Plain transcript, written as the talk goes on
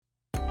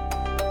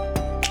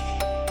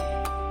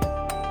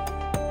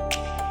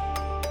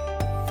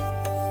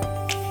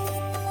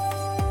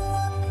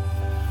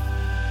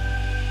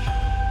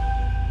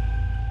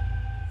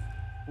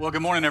Well,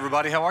 good morning,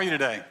 everybody. How are you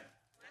today?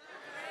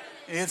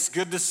 It's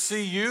good to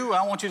see you.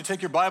 I want you to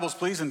take your Bibles,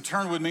 please, and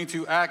turn with me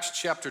to Acts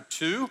chapter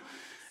 2.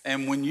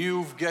 And when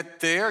you get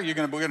there, we're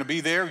going to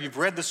be there. You've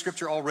read the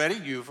scripture already.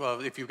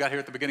 If you got here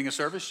at the beginning of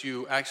service,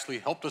 you actually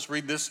helped us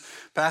read this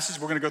passage.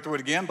 We're going to go through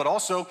it again. But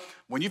also,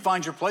 when you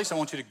find your place, I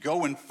want you to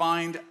go and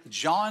find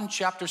John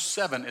chapter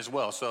 7 as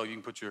well. So you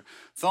can put your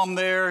thumb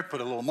there,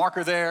 put a little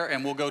marker there,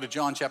 and we'll go to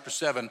John chapter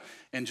 7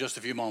 in just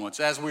a few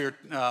moments. As we're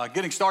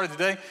getting started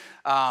today,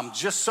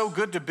 just so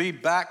good to be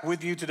back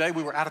with you today.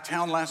 We were out of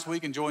town last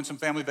week enjoying some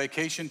family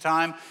vacation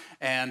time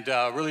and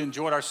really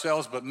enjoyed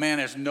ourselves. But man,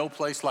 there's no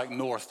place like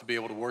North to be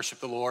able to worship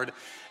the Lord.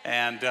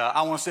 And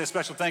I want to say a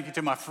special thank you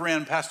to my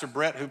friend, Pastor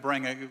Brett, who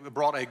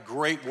brought a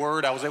great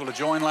word. I was able to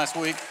join last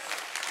week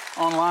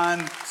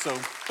online, so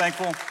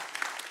thankful.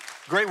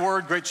 Great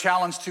word, great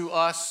challenge to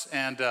us,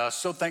 and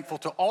so thankful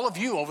to all of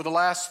you over the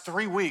last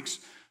 3 weeks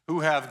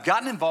who have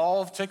gotten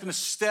involved, taken a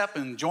step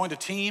and joined a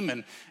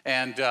team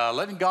and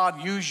letting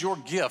God use your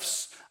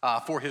gifts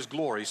for his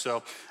glory.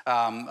 So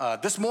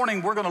this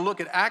morning we're going to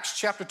look at Acts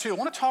chapter 2. I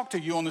want to talk to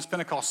you on this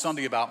Pentecost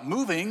Sunday about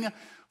moving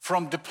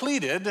from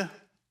depleted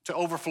to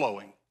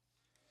overflowing.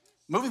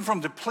 Moving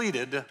from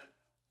depleted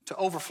to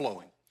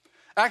overflowing.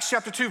 Acts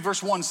chapter 2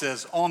 verse 1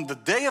 says, "On the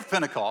day of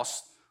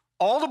Pentecost,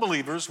 all the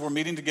believers were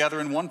meeting together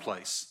in one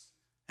place,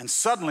 and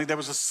suddenly there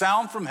was a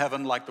sound from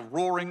heaven like the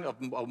roaring of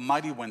a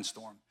mighty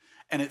windstorm,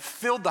 and it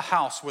filled the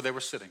house where they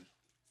were sitting.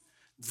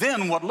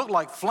 Then what looked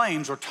like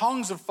flames or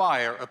tongues of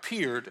fire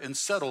appeared and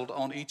settled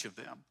on each of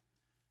them.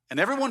 And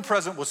everyone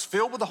present was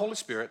filled with the Holy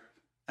Spirit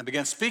and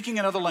began speaking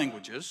in other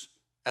languages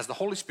as the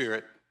Holy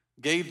Spirit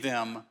gave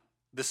them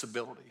this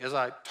ability." As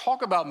I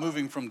talk about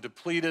moving from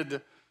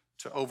depleted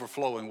to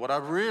overflowing, what I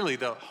really,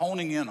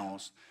 honing in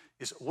on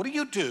is what do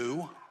you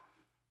do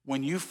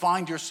when you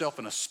find yourself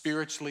in a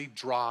spiritually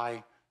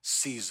dry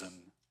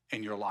season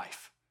in your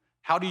life?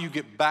 How do you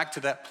get back to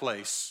that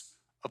place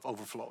of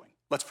overflowing?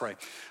 Let's pray.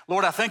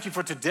 Lord, I thank you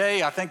for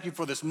today. I thank you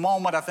for this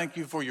moment. I thank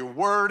you for your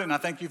word, and I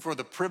thank you for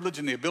the privilege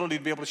and the ability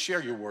to be able to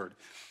share your word.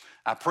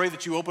 I pray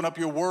that you open up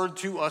your word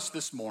to us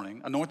this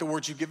morning. Anoint the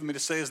words you've given me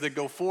to say as they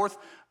go forth.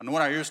 Anoint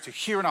our ears to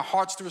hear and our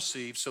hearts to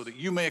receive so that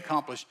you may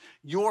accomplish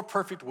your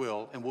perfect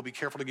will, and we'll be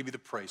careful to give you the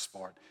praise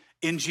for it.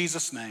 In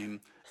Jesus'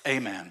 name,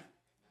 amen.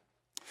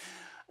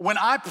 When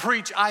I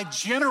preach, I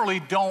generally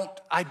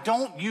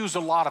don't use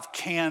a lot of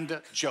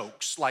canned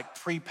jokes, like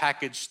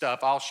prepackaged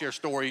stuff. I'll share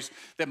stories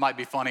that might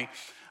be funny.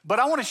 But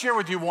I want to share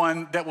with you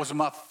one that was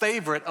my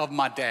favorite of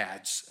my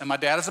dad's. And my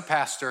dad is a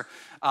pastor,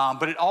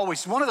 but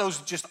one of those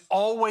just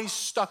always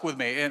stuck with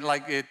me. And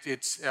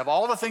it's of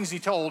all the things he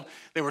told,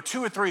 there were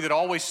 2 or 3 that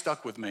always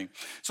stuck with me.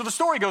 So the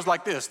story goes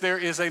like this. There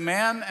is a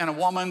man and a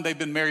woman. They've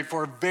been married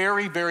for a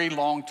very, very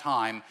long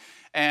time.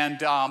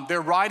 And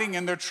they're riding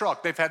in their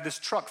truck. They've had this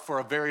truck for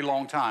a very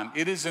long time.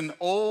 It is an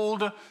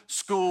old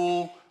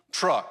school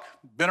truck.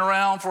 Been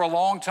around for a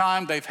long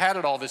time. They've had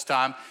it all this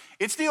time.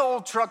 It's the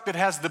old truck that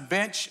has the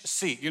bench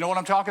seat. You know what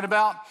I'm talking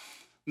about?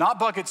 Not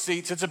bucket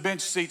seats. It's a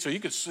bench seat. So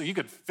you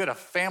could fit a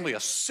family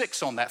of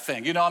 6 on that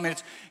thing.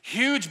 It's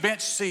huge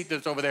bench seat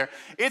that's over there.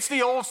 It's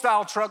the old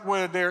style truck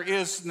where there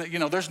is,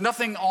 there's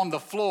nothing on the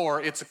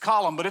floor. It's a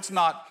column, but it's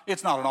not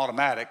an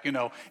automatic.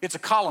 It's a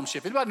column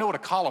shift. Anybody know what a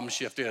column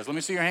shift is? Let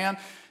me see your hand.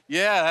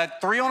 Yeah,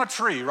 3 on a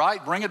tree,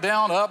 right? Bring it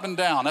down, up and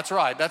down. That's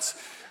right.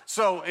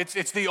 So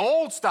it's the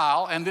old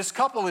style, and this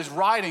couple is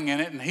riding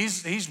in it, and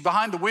he's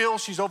behind the wheel.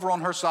 She's over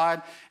on her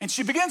side, and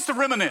she begins to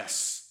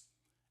reminisce.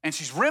 And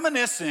she's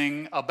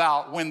reminiscing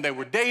about when they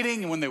were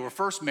dating and when they were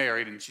first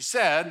married. And she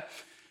said,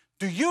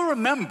 "Do you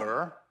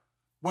remember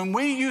when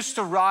we used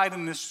to ride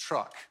in this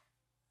truck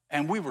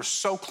and we were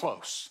so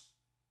close?"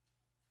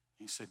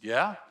 He said,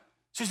 "Yeah."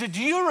 She said,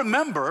 "Do you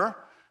remember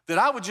that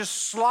I would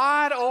just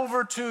slide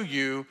over to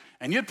you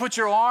and you'd put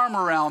your arm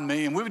around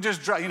me and we would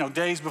just drive,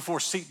 days before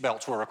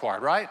seatbelts were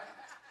required, right?"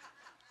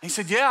 He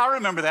said, "Yeah, I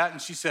remember that." And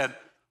she said,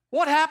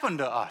 "What happened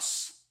to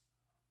us?"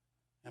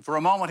 And for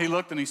a moment he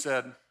looked and he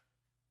said,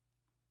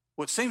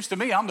 "Well, it seems to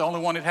me I'm the only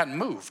one that hadn't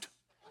moved."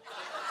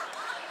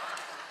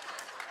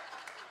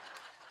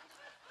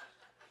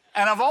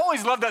 And I've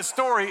always loved that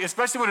story,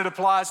 especially when it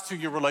applies to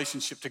your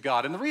relationship to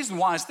God. And the reason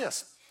why is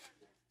this,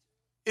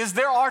 is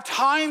there are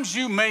times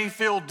you may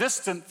feel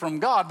distant from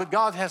God, but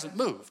God hasn't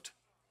moved.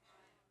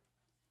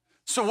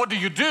 So what do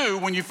you do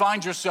when you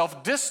find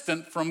yourself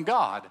distant from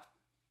God?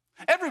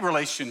 Every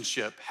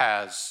relationship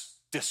has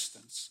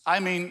distance.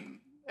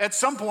 At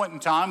some point in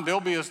time,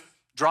 there'll be a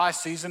dry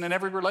season in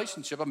every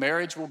relationship. A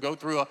marriage will go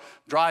through a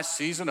dry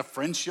season. A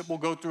friendship will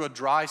go through a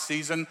dry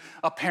season.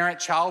 A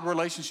parent-child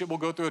relationship will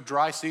go through a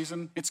dry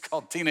season. It's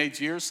called teenage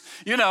years.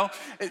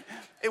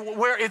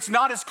 Where it's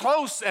not as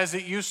close as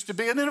it used to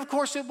be. And then, of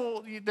course,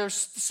 there's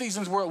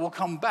seasons where it will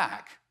come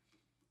back.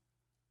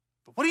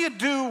 But what do you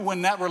do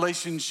when that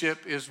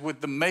relationship is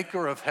with the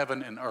maker of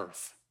heaven and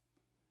earth?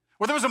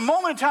 Where there was a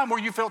moment in time where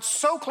you felt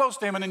so close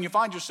to him and then you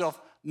find yourself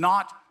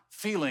not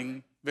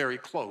feeling very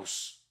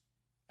close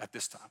at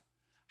this time.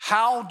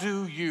 How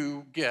do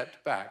you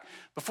get back?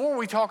 Before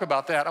we talk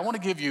about that, I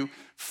want to give you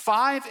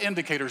 5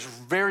 indicators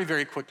very,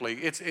 very quickly.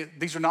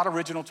 These are not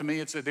original to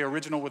me. They're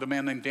original with a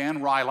man named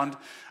Dan Ryland,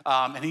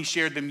 and he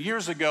shared them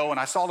years ago, and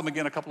I saw them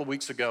again a couple of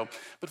weeks ago.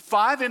 But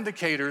 5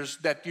 indicators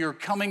that you're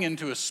coming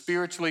into a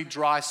spiritually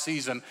dry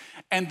season,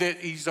 and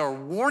that these are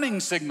warning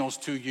signals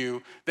to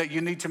you that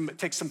you need to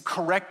take some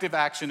corrective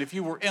action. If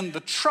you were in the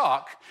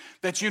truck,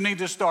 that you need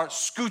to start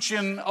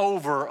scooching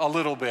over a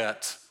little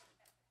bit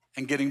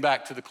and getting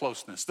back to the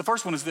closeness. The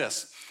first one is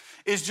this,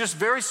 is just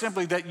very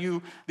simply that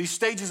these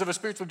stages of a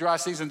spiritually dry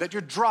season, that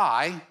you're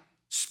dry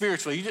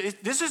spiritually.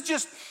 This is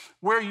just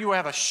where you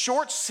have a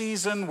short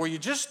season where you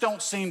just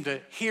don't seem to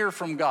hear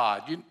from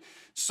God.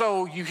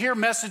 So you hear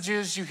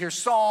messages, you hear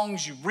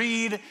songs, you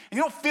read, and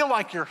you don't feel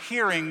like you're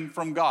hearing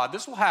from God.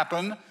 This will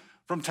happen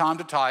from time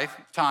to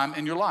time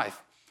in your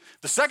life.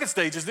 The second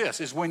stage is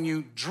this, is when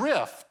you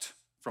drift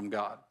from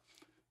God.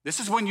 This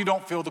is when you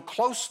don't feel the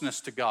closeness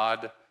to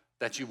God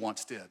that you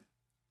once did.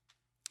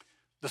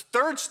 The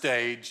third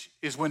stage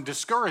is when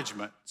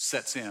discouragement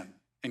sets in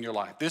your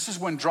life. This is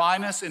when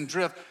dryness and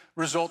drift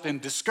result in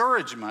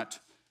discouragement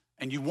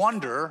and you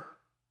wonder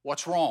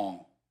what's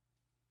wrong.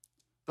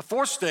 The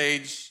fourth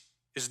stage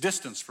is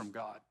distance from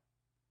God.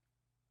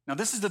 Now,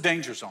 this is the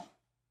danger zone.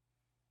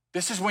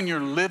 This is when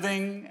you're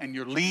living and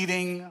you're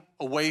leading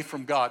away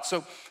from God.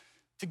 So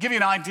to give you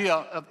an idea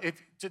of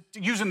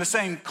using the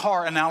same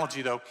car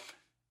analogy though,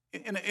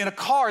 in a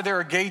car, there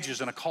are gauges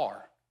in a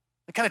car.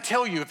 They kind of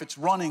tell you if it's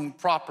running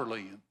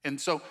properly. And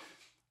so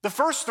the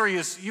first 3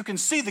 is you can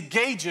see the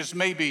gauges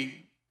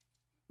maybe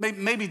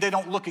they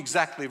don't look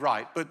exactly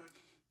right, but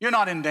you're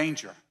not in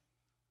danger.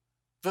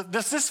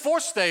 This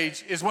fourth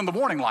stage is when the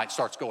warning light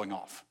starts going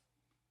off.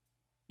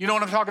 You know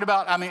what I'm talking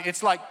about? I mean,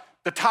 it's like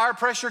the tire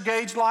pressure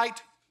gauge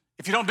light.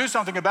 If you don't do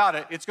something about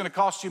it, it's going to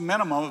cost you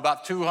minimum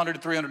about $200 to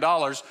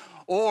 $300,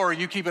 or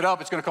you keep it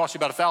up, it's going to cost you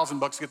about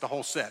 $1,000 to get the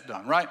whole set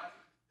done, right?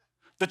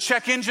 The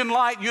check engine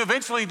light, you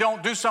eventually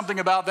don't do something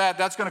about that,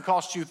 that's going to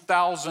cost you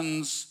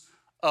thousands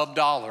of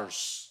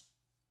dollars.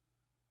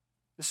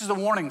 This is a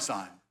warning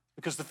sign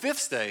because the 5th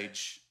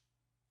stage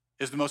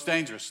is the most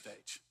dangerous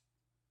stage.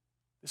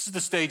 This is the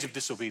stage of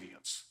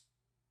disobedience.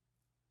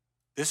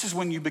 This is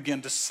when you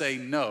begin to say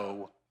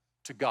no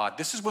to God.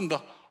 This is when the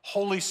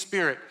Holy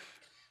Spirit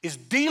is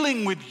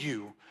dealing with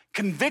you,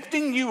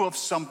 convicting you of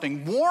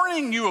something,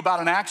 warning you about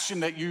an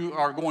action that you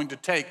are going to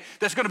take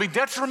that's going to be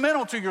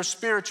detrimental to your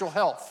spiritual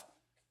health.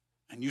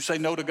 And you say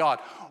no to God.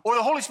 Or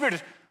the Holy Spirit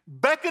is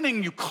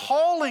beckoning you,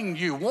 calling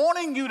you,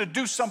 wanting you to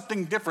do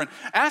something different,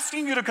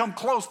 asking you to come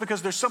close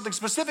because there's something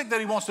specific that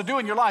he wants to do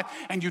in your life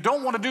and you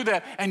don't want to do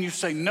that and you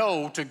say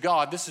no to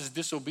God. This is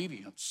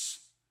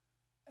disobedience.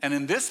 And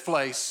in this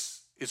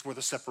place is where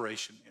the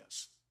separation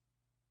is.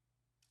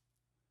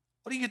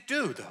 What do you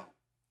do though?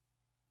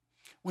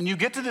 When you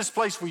get to this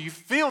place where you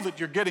feel that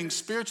you're getting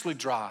spiritually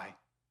dry,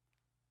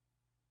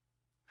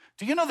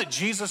 do you know that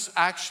Jesus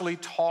actually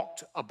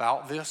talked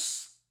about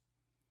this?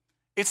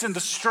 It's in the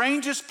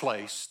strangest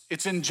place.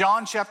 It's in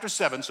John chapter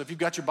 7. So if you've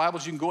got your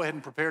Bibles, you can go ahead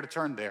and prepare to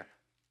turn there.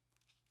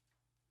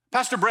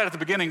 Pastor Brett at the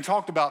beginning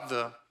talked about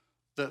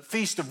the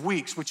Feast of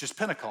Weeks, which is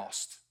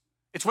Pentecost.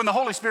 It's when the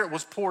Holy Spirit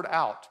was poured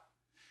out.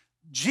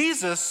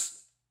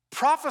 Jesus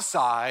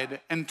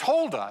prophesied and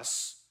told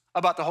us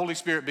about the Holy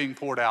Spirit being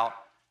poured out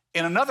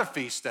in another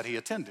feast that he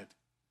attended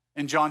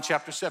in John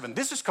chapter 7.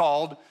 This is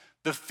called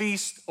the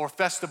Feast or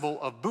Festival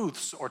of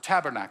Booths or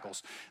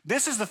Tabernacles.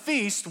 This is the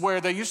feast where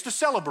they used to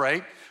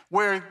celebrate,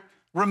 where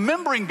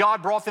remembering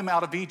God brought them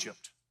out of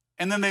Egypt.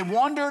 And then they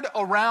wandered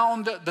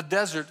around the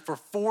desert for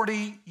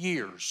 40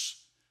 years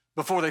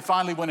before they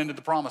finally went into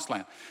the promised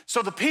land.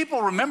 So the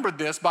people remembered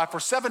this by for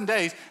 7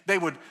 days, they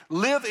would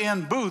live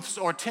in booths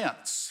or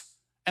tents.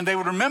 And they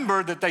would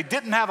remember that they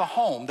didn't have a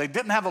home, they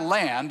didn't have a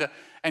land,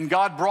 and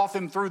God brought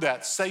them through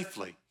that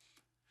safely.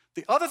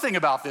 The other thing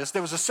about this,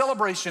 there was a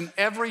celebration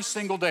every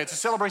single day. It's a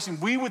celebration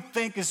we would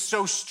think is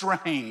so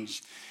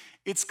strange.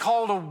 It's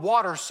called a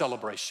water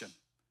celebration.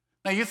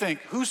 Now you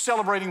think, who's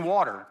celebrating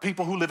water?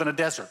 People who live in a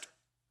desert,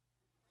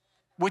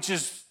 which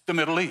is the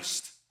Middle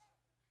East.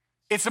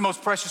 It's the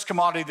most precious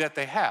commodity that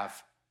they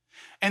have.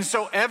 And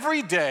so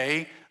every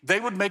day they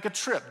would make a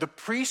trip. The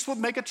priest would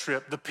make a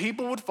trip. The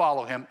people would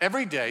follow him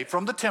every day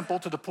from the temple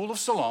to the pool of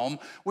Siloam,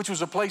 which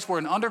was a place where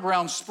an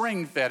underground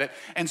spring fed it.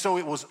 And so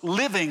it was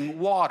living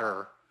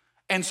water.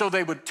 And so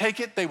they would take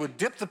it, they would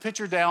dip the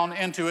pitcher down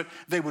into it,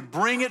 they would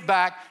bring it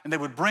back, and they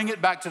would bring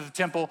it back to the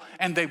temple,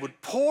 and they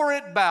would pour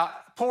it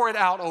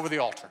out over the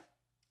altar.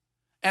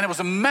 And it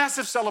was a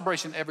massive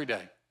celebration every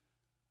day.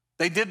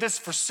 They did this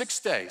for 6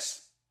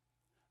 days.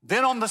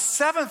 Then on the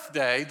 7th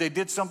day, they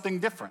did something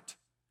different.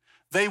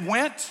 They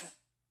went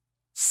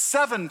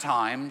 7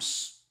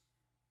 times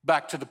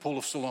back to the pool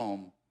of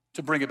Siloam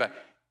to bring it back.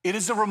 It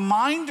is a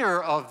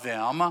reminder of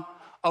them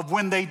of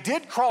when they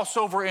did cross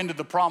over into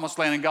the promised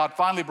land and God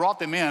finally brought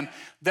them in,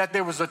 that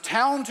there was a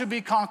town to be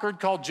conquered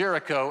called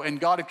Jericho, and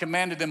God had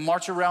commanded them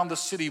march around the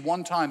city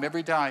one time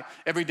every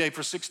day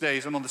for 6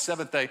 days, and on the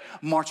seventh day,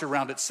 march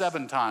around it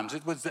 7 times.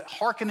 It was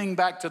hearkening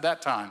back to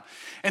that time.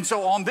 And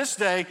so on this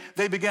day,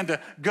 they began to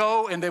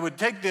go and they would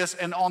take this,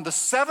 and on the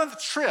 7th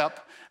trip,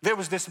 there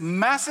was this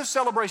massive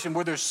celebration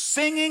where they're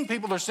singing.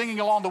 People are singing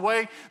along the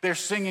way. They're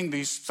singing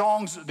these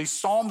songs, these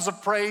psalms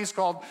of praise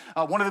called,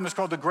 one of them is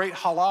called the Great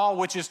Hallel,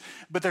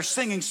 but they're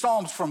singing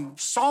psalms from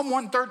Psalm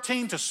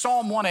 113 to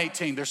Psalm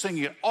 118. They're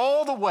singing it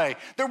all the way.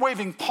 They're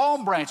waving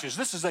palm branches.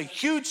 This is a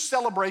huge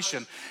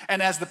celebration.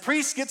 And as the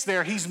priest gets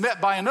there, he's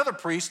met by another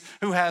priest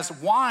who has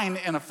wine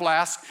in a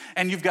flask,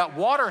 and you've got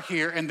water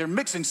here, and they're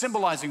mixing,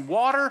 symbolizing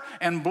water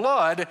and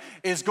blood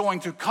is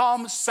going to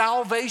come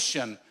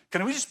salvation.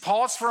 Can we just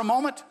pause for a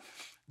moment?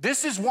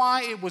 This is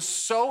why it was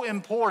so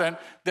important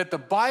that the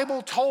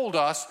Bible told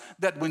us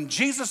that when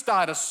Jesus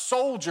died, a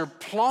soldier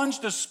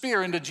plunged a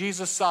spear into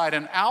Jesus' side,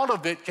 and out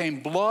of it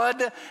came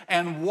blood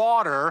and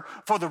water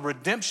for the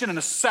redemption and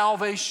the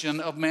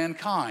salvation of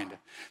mankind.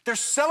 They're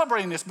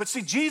celebrating this, but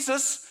see,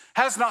 Jesus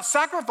has not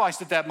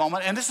sacrificed at that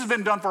moment, and this has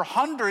been done for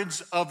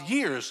hundreds of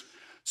years.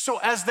 So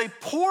as they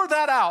pour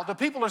that out, the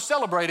people are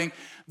celebrating,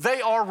 they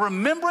are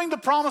remembering the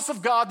promise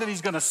of God that he's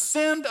going to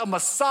send a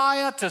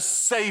Messiah to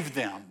save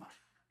them.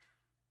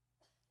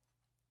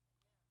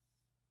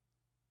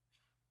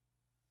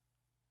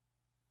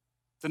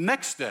 The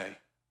next day,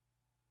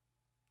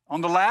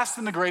 on the last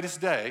and the greatest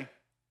day,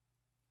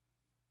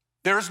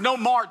 there is no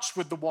march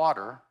with the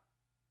water.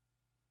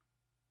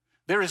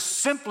 There is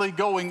simply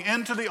going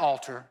into the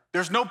altar.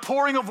 There's no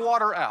pouring of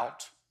water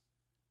out.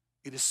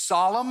 It is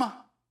solemn.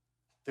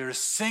 There is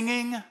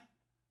singing,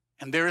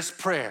 and there is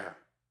prayer.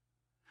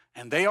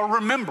 And they are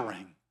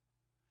remembering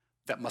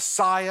that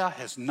Messiah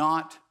has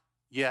not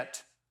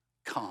yet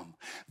come.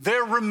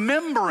 They're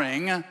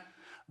remembering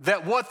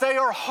that what they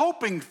are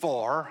hoping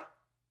for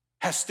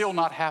has still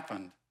not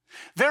happened.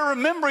 They're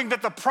remembering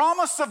that the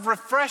promise of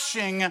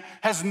refreshing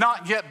has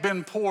not yet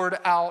been poured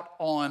out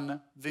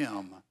on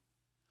them.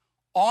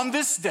 On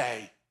this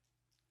day,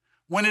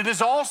 when it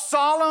is all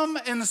solemn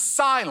and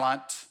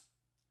silent,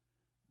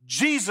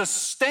 Jesus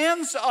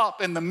stands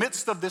up in the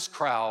midst of this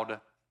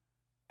crowd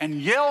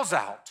and yells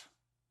out,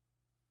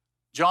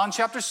 John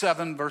chapter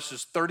 7,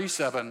 verses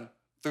 37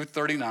 through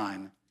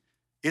 39.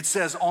 It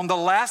says, on the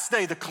last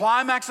day, the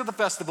climax of the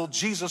festival,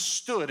 Jesus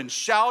stood and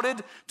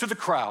shouted to the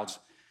crowds,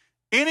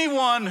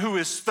 anyone who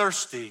is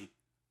thirsty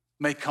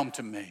may come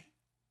to me.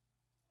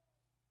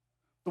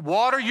 The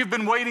water you've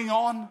been waiting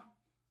on,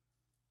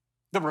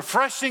 the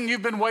refreshing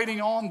you've been waiting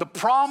on, the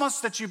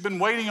promise that you've been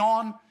waiting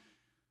on,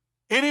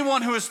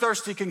 anyone who is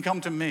thirsty can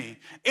come to me.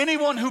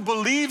 Anyone who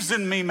believes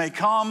in me may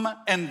come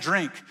and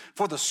drink.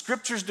 For the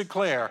scriptures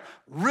declare,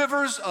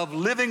 rivers of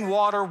living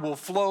water will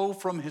flow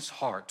from his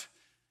heart.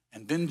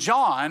 And then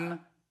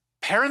John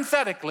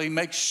parenthetically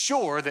makes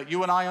sure that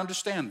you and I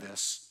understand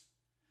this.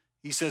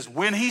 He says,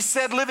 when he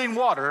said living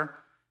water,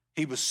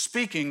 he was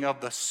speaking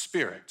of the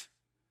Spirit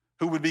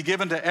who would be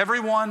given to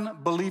everyone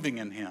believing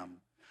in him.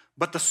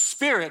 But the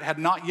Spirit had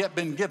not yet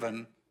been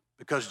given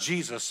because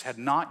Jesus had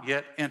not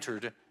yet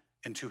entered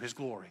into his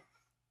glory.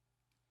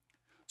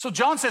 So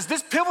John says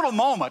this pivotal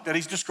moment that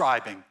he's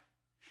describing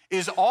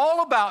is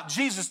all about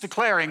Jesus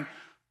declaring,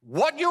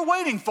 what you're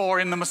waiting for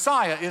in the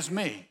Messiah is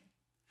me.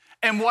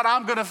 And what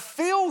I'm going to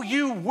fill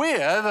you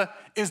with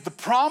is the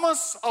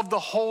promise of the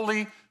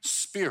Holy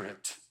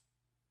Spirit.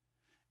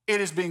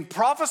 It is being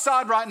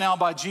prophesied right now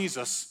by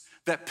Jesus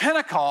that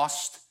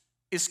Pentecost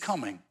is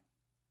coming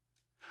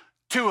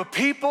to a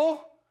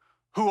people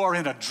who are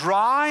in a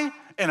dry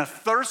and a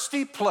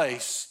thirsty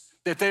place,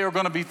 that they are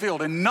going to be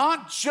filled. And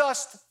not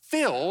just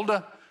filled,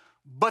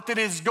 but that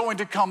it is going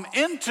to come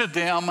into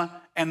them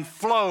and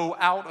flow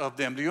out of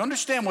them. Do you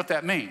understand what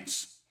that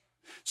means?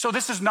 So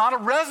this is not a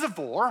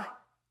reservoir.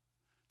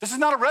 This is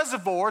not a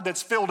reservoir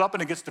that's filled up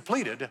and it gets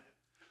depleted.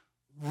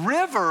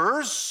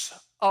 Rivers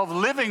of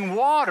living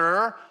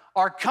water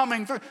are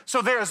coming through.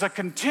 So there is a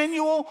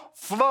continual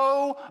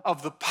flow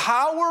of the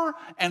power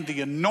and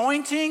the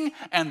anointing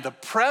and the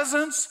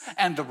presence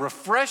and the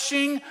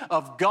refreshing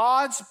of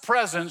God's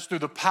presence through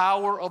the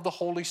power of the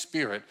Holy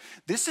Spirit.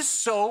 This is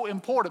so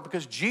important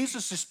because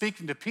Jesus is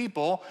speaking to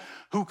people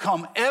who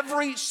come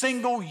every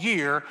single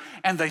year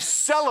and they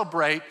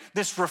celebrate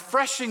this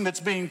refreshing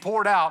that's being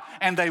poured out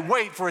and they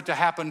wait for it to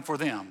happen for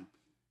them.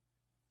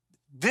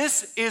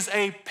 This is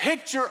a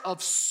picture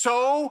of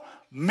so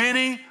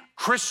many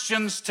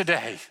Christians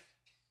today.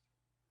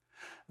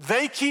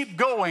 They keep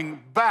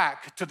going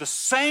back to the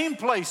same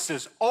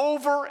places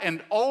over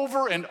and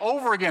over and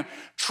over again,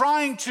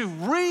 trying to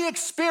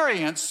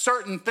re-experience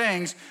certain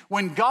things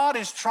when God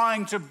is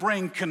trying to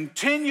bring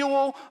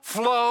continual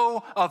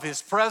flow of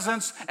his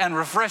presence and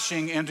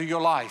refreshing into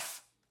your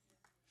life.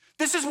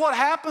 This is what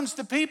happens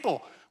to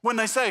people when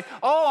they say,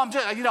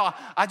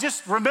 I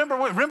just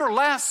remember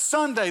last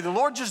Sunday, the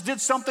Lord just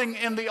did something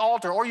in the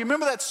altar. Or you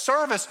remember that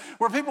service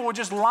where people were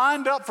just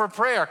lined up for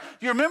prayer.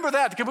 You remember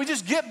that? Can we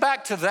just get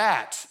back to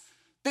that?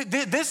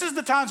 This is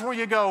the times where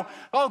you go,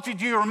 oh, do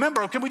you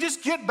remember? Can we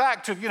just get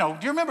back to, do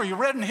you remember you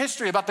read in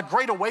history about the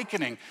Great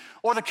Awakening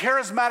or the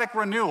Charismatic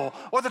Renewal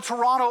or the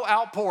Toronto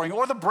Outpouring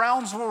or the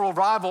Brownsville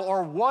Revival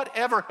or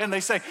whatever? And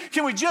they say,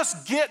 can we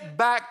just get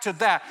back to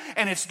that?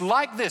 And it's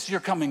like this. You're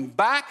coming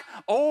back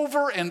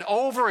over and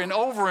over and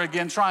over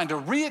again trying to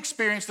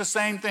re-experience the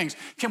same things.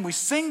 Can we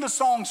sing the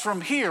songs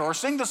from here or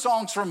sing the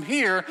songs from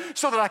here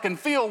so that I can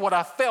feel what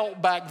I felt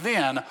back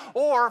then?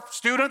 Or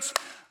students,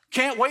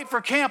 can't wait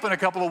for camp in a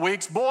couple of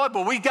weeks. Boy,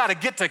 but we got to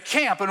get to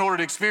camp in order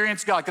to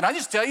experience God. Can I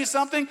just tell you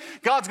something?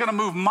 God's going to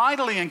move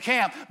mightily in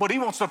camp, but he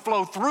wants to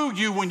flow through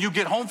you when you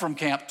get home from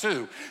camp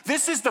too.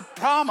 This is the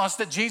promise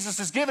that Jesus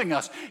is giving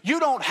us.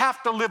 You don't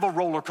have to live a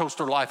roller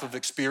coaster life of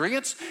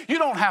experience. You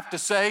don't have to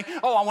say,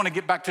 oh, I want to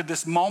get back to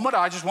this moment.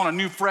 I just want a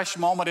new fresh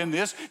moment in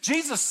this.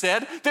 Jesus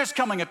said, there's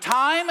coming a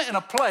time and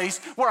a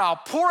place where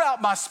I'll pour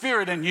out my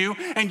spirit in you,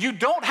 and you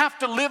don't have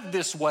to live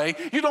this way.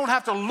 You don't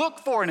have to look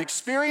for an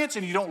experience,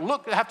 and you don't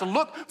have to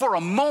look for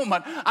a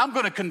moment. I'm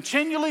going to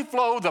continually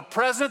flow the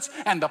presence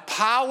and the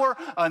power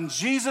of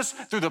Jesus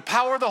through the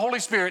power of the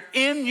Holy Spirit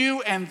in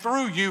you and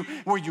through you,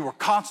 where you are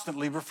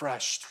constantly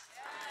refreshed.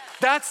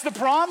 That's the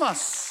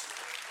promise.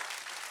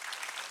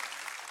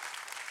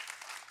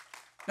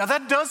 Now,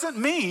 that doesn't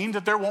mean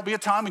that there won't be a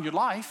time in your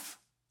life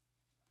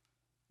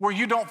where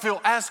you don't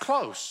feel as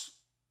close,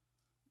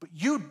 but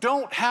you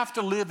don't have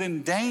to live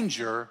in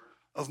danger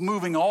of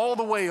moving all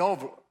the way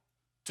over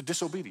to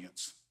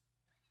disobedience.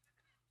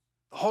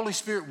 The Holy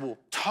Spirit will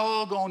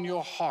tug on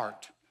your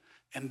heart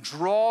and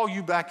draw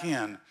you back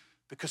in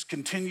because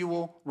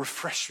continual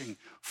refreshing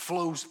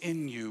flows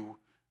in you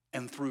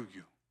and through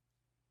you.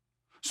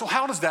 So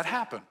how does that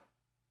happen?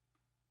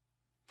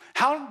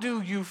 How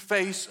do you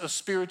face a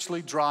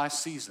spiritually dry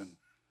season?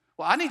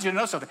 Well, I need you to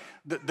know something.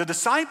 The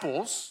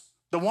disciples,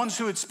 the ones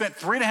who had spent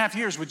 3.5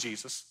 years with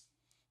Jesus,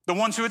 the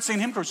ones who had seen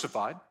him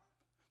crucified,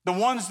 the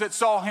ones that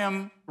saw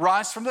him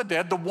rise from the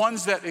dead, the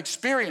ones that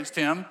experienced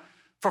him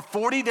for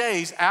 40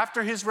 days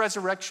after his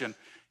resurrection,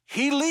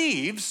 he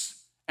leaves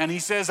and he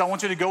says, I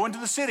want you to go into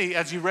the city,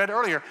 as you read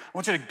earlier, I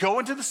want you to go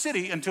into the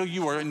city until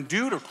you are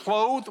endued or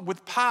clothed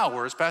with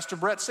power, as Pastor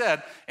Brett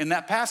said in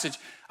that passage.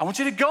 I want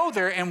you to go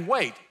there and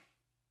wait.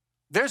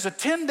 There's a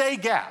 10-day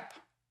gap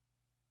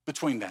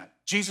between that.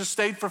 Jesus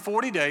stayed for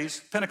 40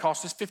 days.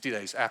 Pentecost is 50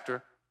 days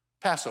after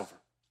Passover.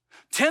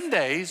 10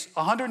 days,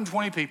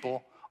 120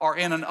 people are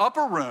in an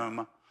upper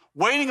room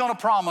waiting on a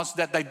promise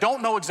that they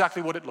don't know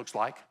exactly what it looks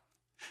like.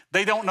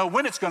 They don't know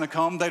when it's going to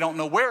come. They don't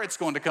know where it's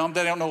going to come.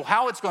 They don't know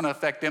how it's going to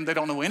affect them. They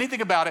don't know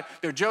anything about it.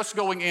 They're just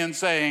going in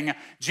saying,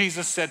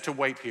 Jesus said to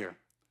wait here.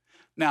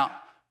 Now,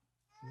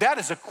 that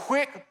is a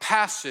quick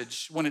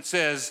passage when it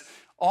says,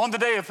 on the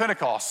day of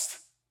Pentecost,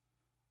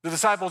 the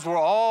disciples were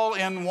all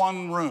in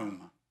one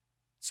room.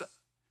 So,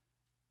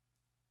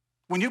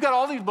 when you've got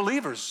all these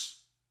believers,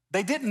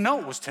 they didn't know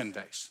it was 10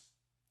 days.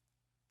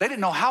 They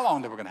didn't know how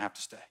long they were going to have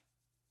to stay.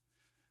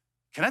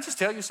 Can I just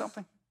tell you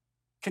something?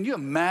 Can you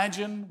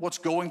imagine what's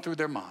going through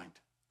their mind?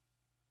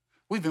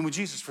 We've been with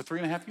Jesus for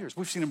 3.5 years.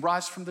 We've seen him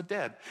rise from the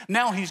dead.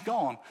 Now he's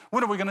gone.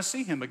 When are we going to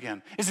see him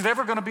again? Is it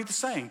ever going to be the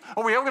same?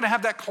 Are we ever going to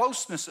have that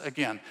closeness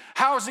again?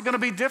 How is it going to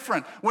be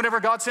different whenever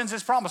God sends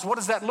his promise? What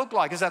does that look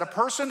like? Is that a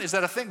person? Is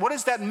that a thing? What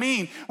does that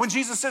mean? When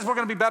Jesus says we're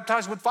going to be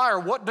baptized with fire,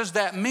 what does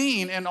that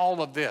mean in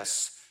all of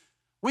this?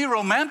 We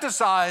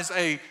romanticize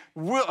a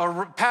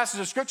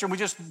passage of scripture and we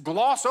just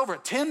gloss over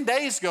it. 10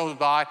 days goes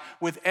by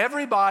with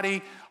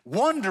everybody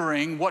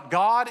wondering what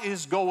God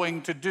is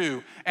going to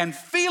do and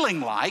feeling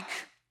like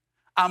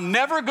I'm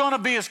never going to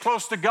be as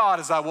close to God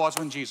as I was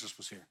when Jesus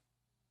was here.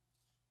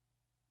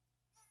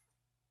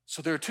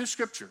 So there are two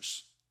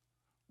scriptures,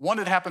 one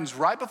that happens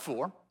right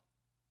before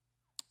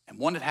and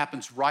one that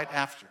happens right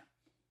after.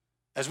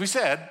 As we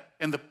said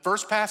in the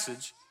first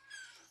passage,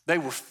 they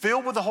were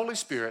filled with the Holy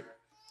Spirit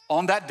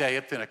on that day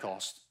at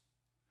Pentecost.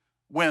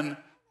 When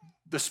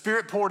the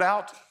Spirit poured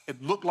out,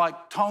 it looked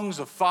like tongues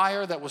of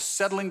fire that was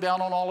settling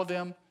down on all of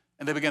them,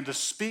 and they began to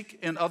speak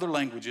in other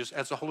languages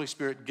as the Holy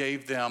Spirit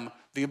gave them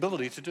the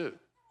ability to do.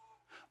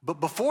 But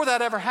before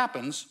that ever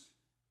happens,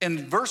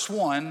 in verse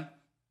 4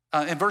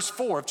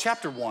 of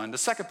chapter 1, the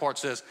second part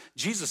says,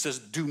 Jesus says,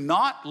 do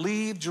not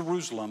leave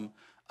Jerusalem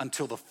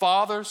until the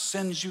Father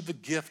sends you the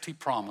gift he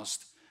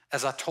promised,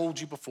 as I told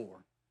you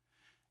before.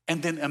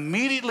 And then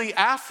immediately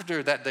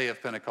after that day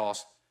of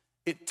Pentecost,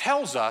 it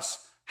tells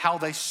us how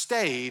they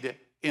stayed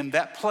in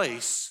that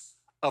place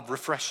of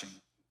refreshing.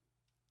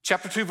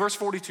 Chapter 2, verse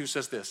 42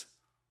 says this,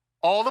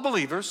 all the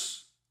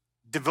believers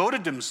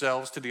devoted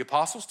themselves to the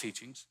apostles'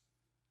 teachings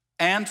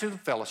and to the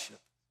fellowship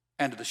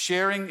and to the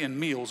sharing in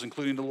meals,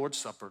 including the Lord's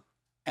Supper,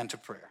 and to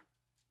prayer.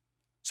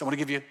 So I want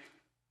to give you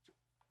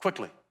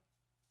quickly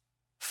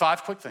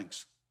 5 quick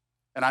things,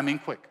 and I mean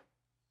quick.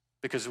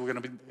 Because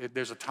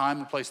there's a time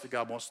and place that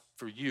God wants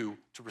for you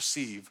to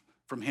receive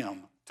from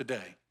him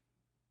today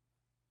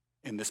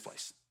in this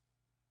place.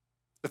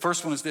 The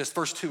first one is this,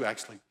 verse 2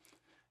 actually.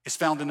 It's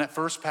found in that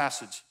first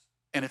passage,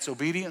 and it's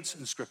obedience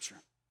and scripture.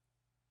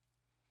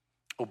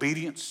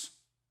 Obedience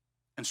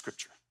and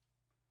scripture.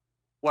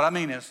 What I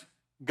mean is,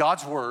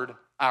 God's word,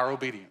 our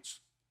obedience.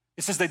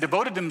 It says they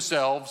devoted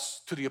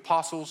themselves to the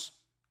apostles'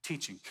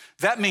 teaching.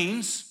 That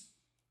means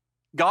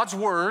God's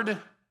word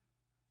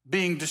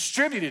being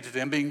distributed to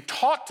them, being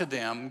taught to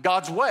them,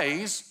 God's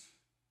ways,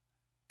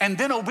 and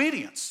then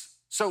obedience.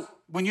 So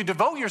when you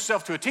devote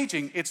yourself to a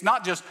teaching, it's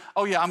not just,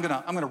 oh yeah, I'm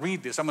gonna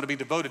read this. I'm gonna be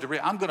devoted to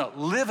read. I'm gonna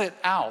live it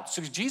out.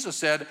 So Jesus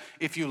said,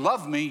 if you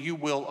love me, you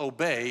will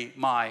obey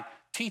my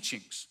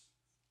teachings.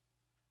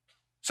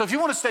 So if you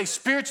want to stay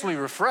spiritually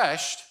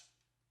refreshed,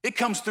 it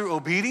comes through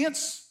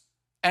obedience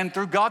and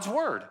through God's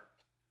word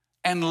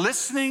and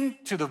listening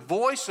to the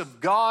voice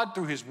of God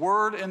through his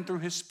word and through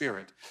his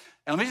spirit.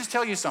 And let me just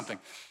tell you something.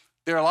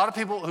 There are a lot of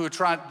people who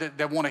are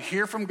that want to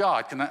hear from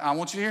God. I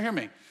want you to hear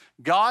me.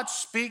 God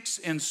speaks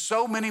in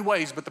so many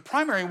ways, but the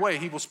primary way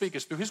he will speak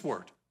is through his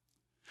word.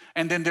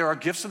 And then there are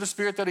gifts of the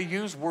Spirit that he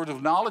used, word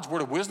of knowledge,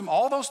 word of wisdom,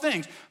 all those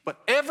things. But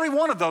every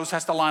one of those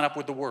has to line up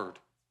with the word.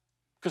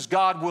 Because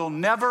God will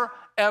never,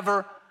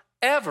 ever,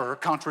 ever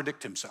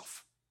contradict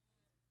himself.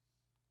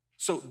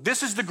 So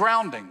this is the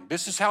grounding.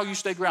 This is how you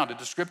stay grounded,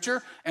 the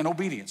scripture and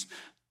obedience.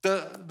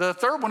 The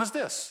third one is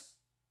this,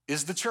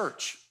 is the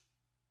church,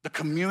 the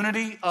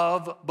community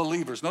of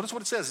believers. Notice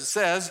what it says. It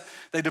says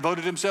they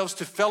devoted themselves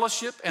to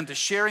fellowship and to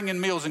sharing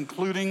in meals,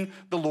 including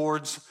the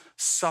Lord's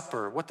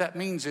Supper. What that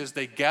means is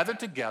they gathered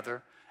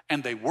together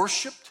and they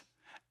worshiped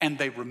and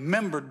they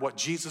remembered what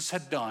Jesus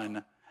had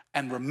done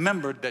and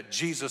remembered that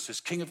Jesus is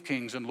King of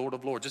Kings and Lord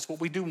of Lords. It's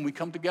what we do when we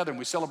come together and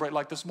we celebrate,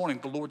 like this morning,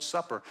 the Lord's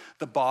Supper,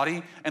 the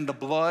body and the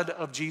blood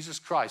of Jesus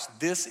Christ.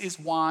 This is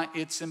why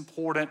it's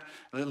important.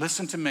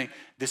 Listen to me.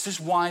 This is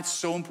why it's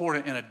so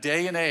important in a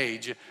day and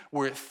age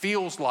where it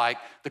feels like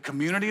the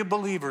community of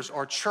believers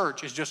or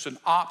church is just an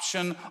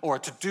option or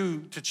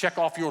to check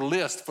off your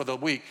list for the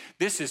week.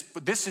 This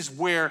is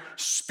where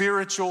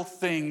spiritual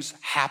things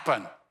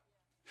happen.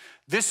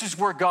 This is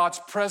where God's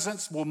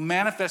presence will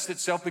manifest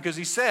itself, because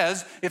he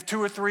says, if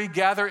 2 or 3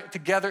 gather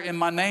together in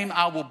my name,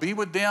 I will be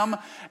with them,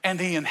 and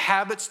he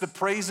inhabits the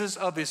praises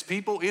of his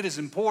people. It is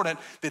important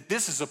that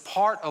this is a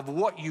part of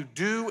what you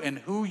do and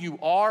who you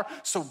are,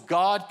 so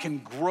God can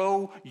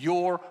grow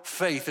your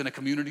faith in a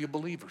community of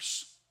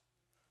believers.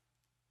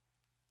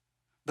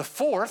 The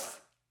fourth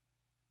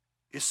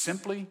is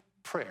simply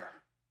prayer.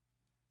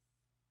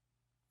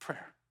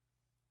 Prayer.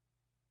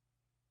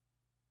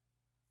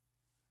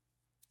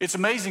 It's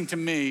amazing to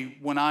me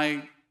when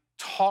I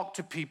talk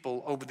to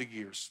people over the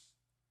years,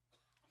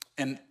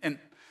 and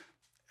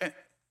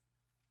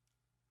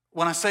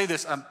when I say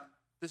this,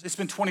 it's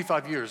been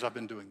 25 years I've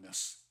been doing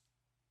this.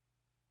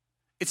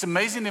 It's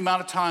amazing the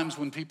amount of times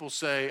when people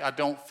say, I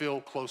don't feel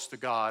close to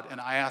God,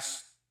 and I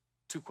ask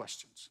 2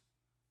 questions.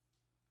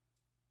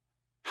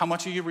 How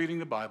much are you reading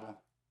the Bible?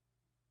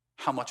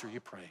 How much are you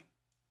praying?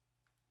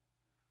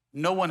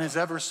 No one has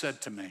ever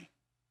said to me,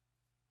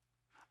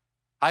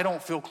 I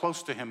don't feel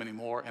close to him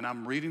anymore, and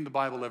I'm reading the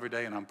Bible every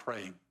day and I'm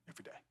praying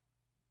every day.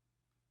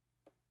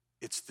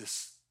 It's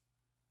this,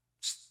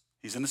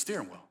 he's in the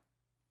steering wheel.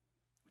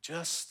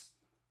 Just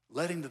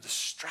letting the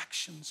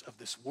distractions of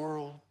this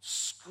world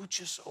scooch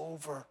us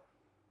over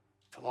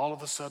till all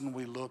of a sudden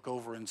we look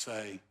over and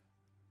say,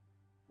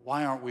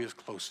 why aren't we as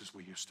close as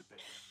we used to be?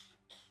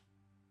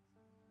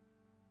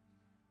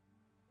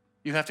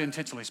 You have to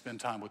intentionally spend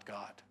time with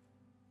God.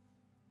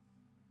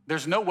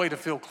 There's no way to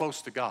feel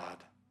close to God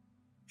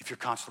if you're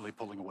constantly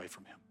pulling away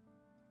from him.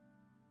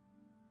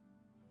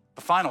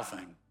 The final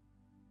thing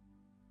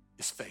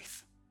is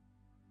faith.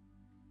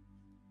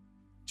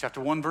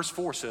 Chapter 1, verse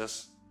 4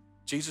 says,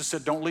 Jesus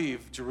said, don't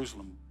leave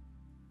Jerusalem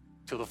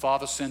till the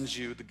Father sends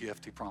you the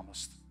gift he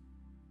promised,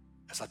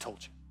 as I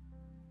told you.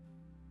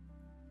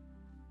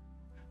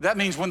 That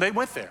means when they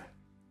went there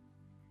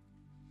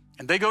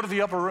and they go to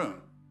the upper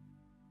room,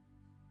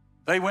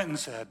 they went and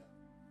said,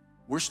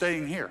 we're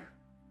staying here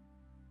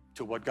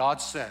till what God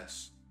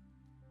says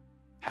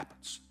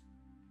happens.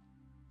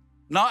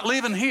 Not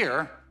leaving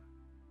here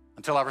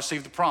until I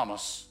receive the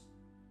promise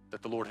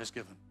that the Lord has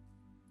given.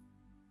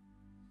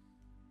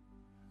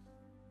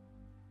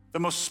 The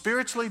most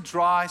spiritually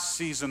dry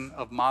season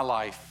of my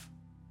life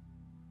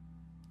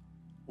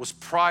was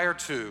prior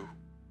to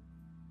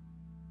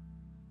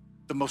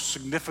the most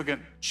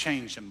significant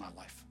change in my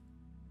life.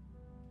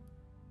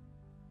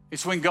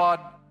 It's when God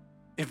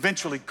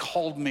eventually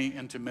called me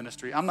into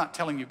ministry. I'm not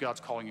telling you God's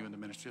calling you into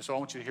ministry, so I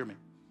want you to hear me.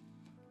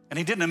 And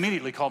he didn't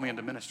immediately call me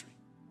into ministry.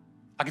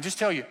 I can just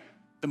tell you,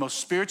 the most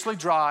spiritually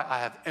dry I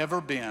have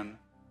ever been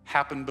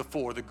happened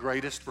before the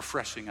greatest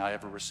refreshing I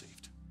ever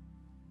received.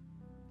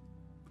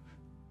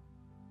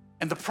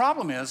 And the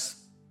problem is,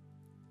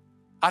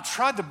 I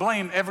tried to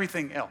blame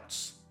everything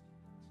else.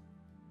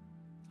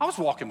 I was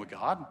walking with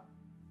God,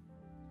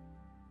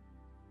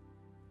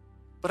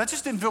 but I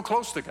just didn't feel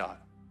close to God.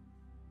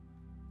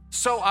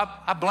 So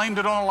I blamed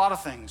it on a lot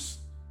of things.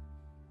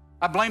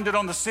 I blamed it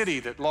on the city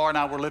that Laura and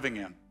I were living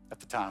in at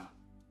the time.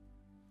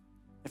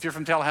 If you're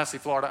from Tallahassee,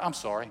 Florida, I'm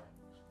sorry.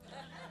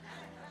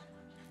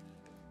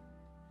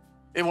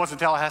 It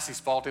wasn't Tallahassee's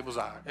fault, it was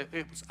ours.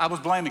 I was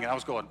blaming it. I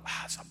was going,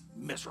 it's a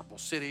miserable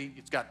city.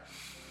 It's got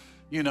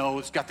You know,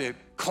 it's got the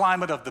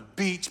climate of the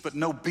beach, but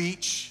no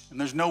beach, and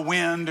there's no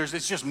wind.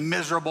 It's just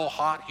miserable,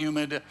 hot,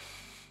 humid.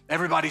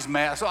 Everybody's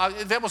mad. So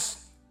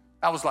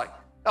I was like,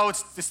 oh,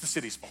 it's the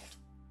city's fault.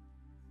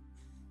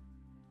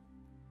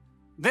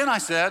 Then I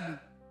said,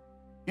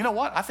 you know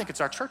what? I think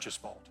it's our church's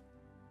fault.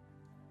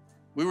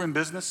 We were in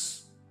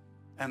business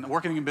and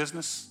working in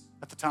business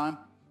at the time.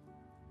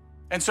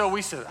 And so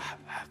we said,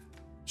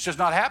 it's just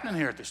not happening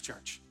here at this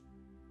church.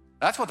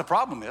 That's what the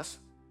problem is.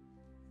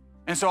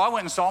 And so I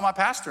went and saw my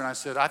pastor and I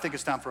said, I think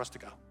it's time for us to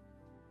go.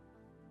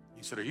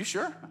 He said, are you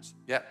sure? I said,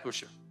 yeah, we're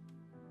sure.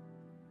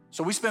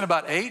 So we spent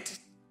about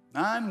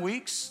 8-9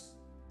 weeks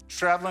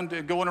traveling,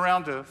 going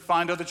around to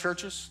find other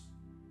churches.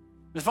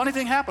 The funny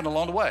thing happened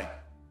along the way.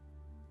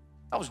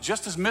 I was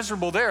just as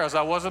miserable there as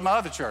I was at my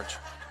other church.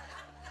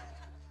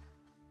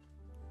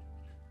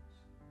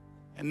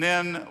 And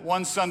then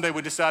one Sunday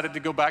we decided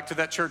to go back to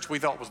that church we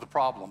thought was the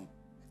problem.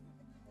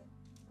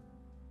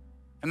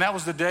 And that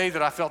was the day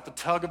that I felt the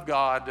tug of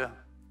God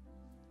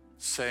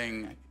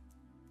saying,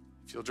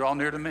 if you'll draw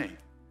near to me,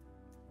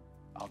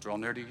 I'll draw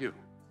near to you.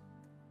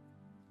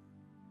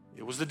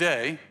 It was the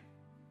day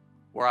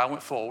where I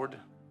went forward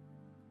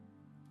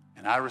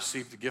and I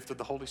received the gift of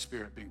the Holy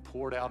Spirit being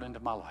poured out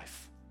into my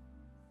life.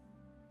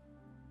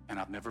 And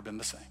I've never been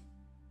the same.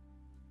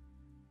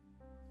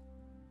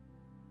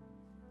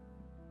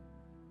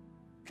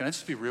 Can I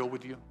just be real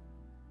with you?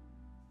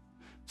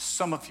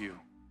 Some of you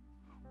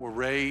were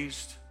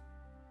raised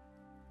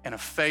in a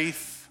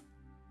faith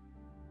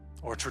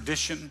or a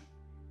tradition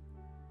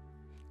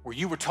where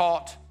you were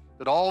taught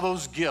that all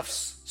those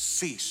gifts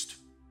ceased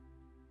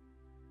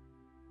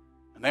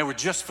and they were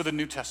just for the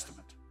New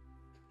Testament.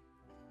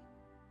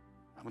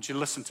 I want you to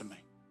listen to me.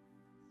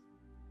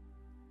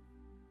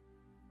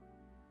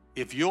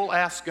 If you'll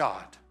ask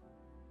God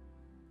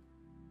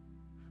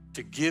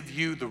to give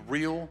you the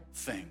real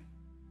thing,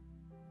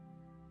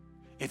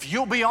 if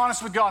you'll be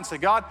honest with God and say,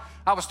 God,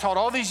 I was taught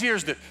all these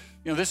years that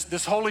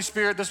this Holy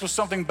Spirit, this was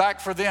something back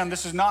for them.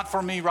 This is not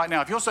for me right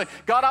now. If you'll say,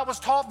 God, I was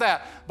taught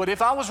that, but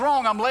if I was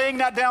wrong, I'm laying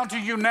that down to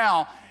you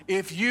now.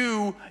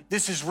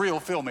 This is real,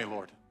 fill me,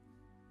 Lord.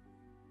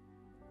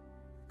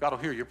 God will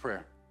hear your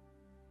prayer.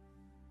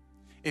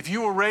 If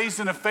you were raised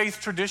in a faith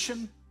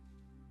tradition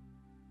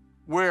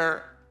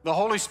where the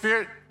Holy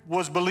Spirit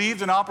was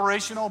believed and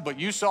operational, but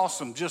you saw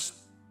some just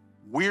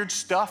weird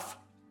stuff,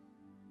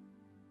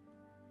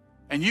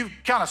 and you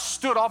kind of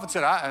stood off and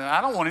said,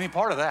 I don't want any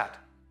part of that.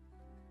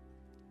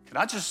 Can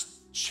I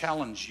just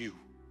challenge you?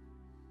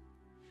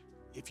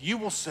 If you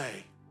will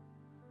say,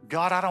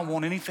 God, I don't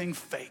want anything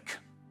fake,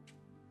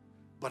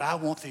 but I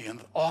want the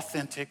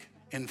authentic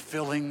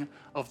infilling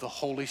of the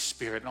Holy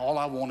Spirit, and all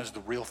I want is the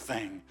real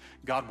thing,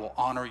 God will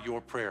honor your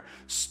prayer.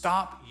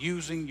 Stop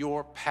using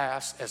your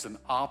past as an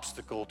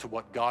obstacle to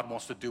what God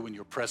wants to do in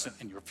your present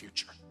and your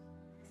future.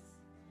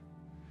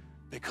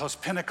 Because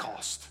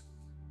Pentecost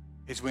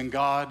is when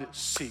God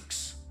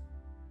seeks.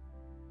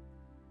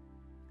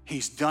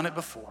 He's done it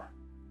before.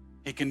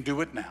 He can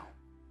do it now.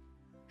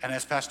 And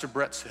as Pastor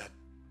Brett said,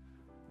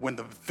 when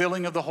the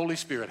filling of the Holy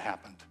Spirit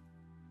happened,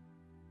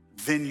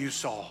 then you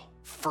saw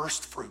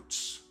first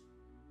fruits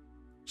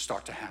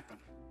start to happen.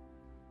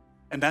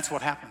 And that's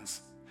what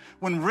happens.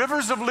 When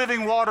rivers of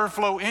living water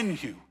flow in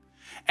you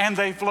and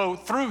they flow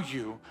through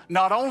you,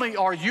 not only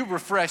are you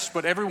refreshed,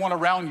 but everyone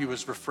around you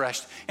is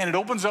refreshed. And it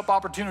opens up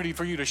opportunity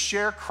for you to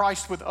share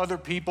Christ with other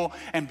people.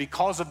 And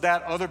because of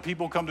that, other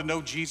people come to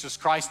know Jesus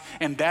Christ.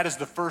 And that is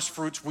the first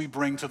fruits we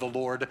bring to the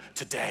Lord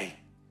today.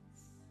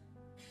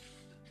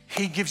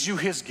 He gives you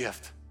his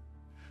gift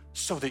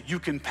so that you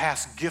can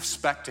pass gifts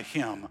back to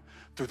him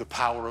through the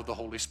power of the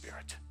Holy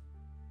Spirit.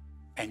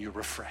 And you're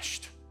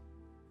refreshed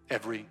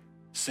every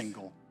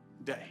single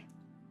day.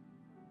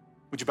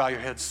 Would you bow your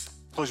heads?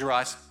 Close your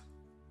eyes.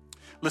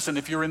 Listen,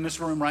 if you're in this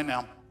room right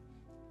now,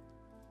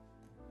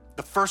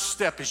 the first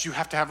step is you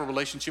have to have a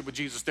relationship with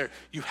Jesus there.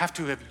 You have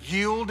to have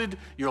yielded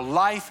your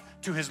life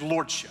to his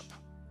lordship.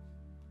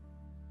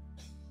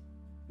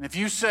 And if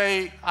you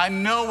say, I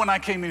know when I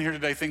came in here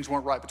today, things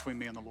weren't right between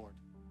me and the Lord,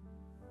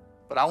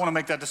 but I want to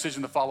make that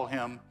decision to follow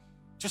him,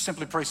 just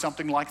simply pray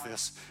something like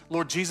this.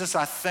 Lord Jesus,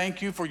 I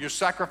thank you for your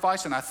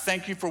sacrifice, and I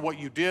thank you for what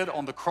you did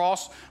on the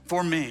cross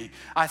for me.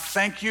 I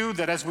thank you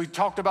that, as we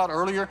talked about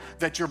earlier,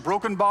 that your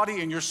broken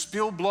body and your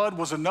spilled blood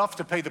was enough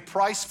to pay the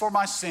price for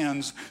my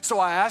sins. So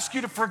I ask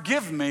you to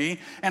forgive me,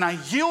 and I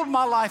yield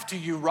my life to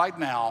you right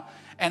now,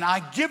 and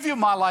I give you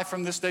my life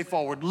from this day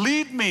forward.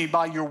 Lead me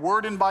by your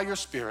word and by your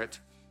spirit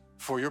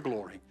for your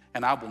glory,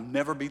 and I will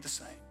never be the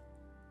same.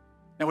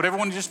 Now, would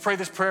everyone just pray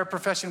this prayer of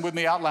profession with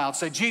me out loud?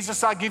 Say,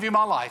 Jesus, I give you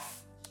my life.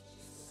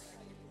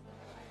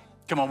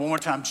 Come on, one more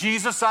time.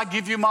 Jesus, I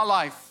give you my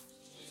life.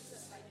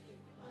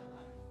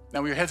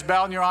 Now, with your heads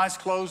bowed and your eyes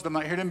closed, I'm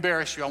not here to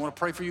embarrass you. I want to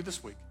pray for you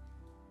this week.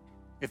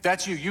 If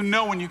that's you, you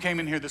know when you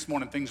came in here this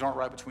morning, things aren't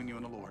right between you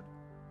and the Lord.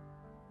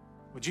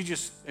 Would you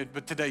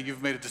but today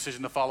you've made a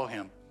decision to follow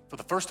him for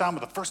the first time or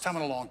the first time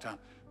in a long time.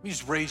 Will you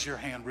just raise your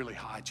hand really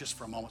high just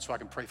for a moment so I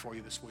can pray for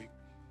you this week?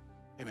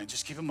 Amen.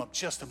 Just keep them up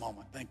just a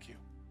moment. Thank you.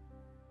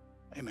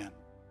 Amen.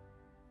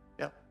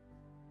 Yep.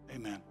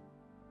 Amen.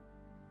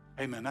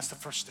 Amen. That's the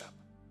first step.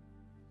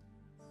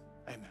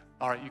 Amen.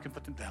 All right, you can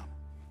put them down.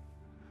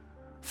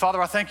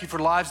 Father, I thank you for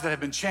lives that have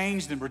been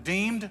changed and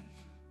redeemed,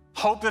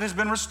 hope that has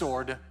been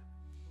restored,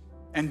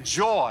 and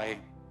joy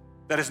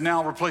that is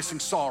now replacing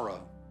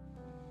sorrow.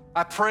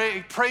 I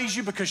praise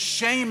you because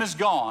shame is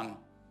gone.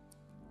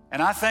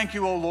 And I thank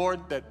you, oh Lord,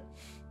 that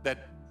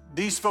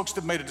these folks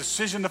that made a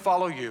decision to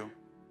follow you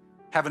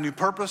have a new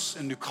purpose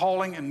and new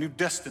calling and new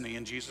destiny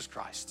in Jesus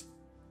Christ.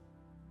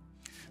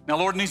 Now,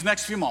 Lord, in these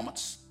next few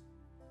moments,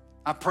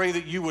 I pray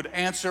that you would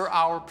answer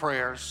our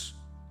prayers.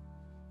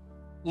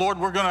 Lord,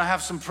 we're going to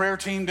have some prayer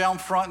team down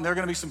front, and there are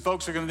going to be some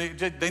folks that are going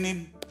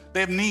to they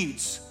have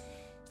needs,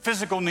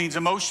 physical needs,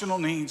 emotional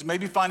needs,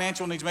 maybe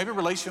financial needs, maybe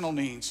relational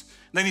needs.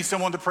 They need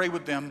someone to pray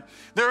with them.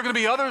 There are going to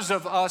be others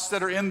of us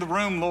that are in the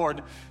room,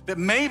 Lord, that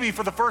maybe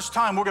for the first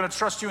time we're going to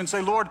trust you and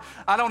say, Lord,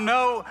 I don't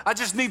know, I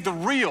just need the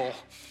real.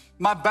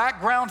 My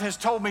background has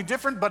told me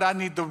different, but I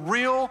need the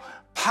real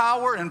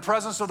power and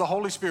presence of the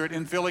Holy Spirit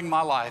in filling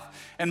my life.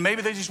 And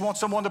maybe they just want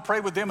someone to pray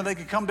with them and they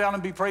can come down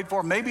and be prayed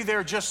for. Maybe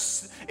they're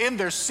just in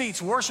their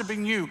seats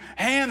worshiping you,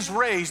 hands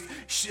raised,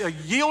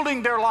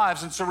 yielding their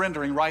lives and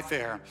surrendering right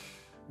there.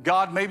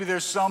 God, maybe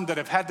there's some that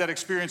have had that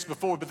experience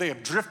before, but they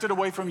have drifted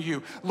away from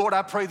you. Lord,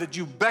 I pray that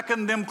you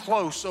beckon them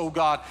close, oh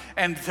God,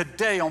 and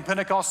today on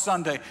Pentecost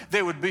Sunday,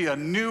 there would be a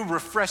new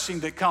refreshing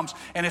that comes.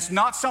 And it's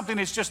not something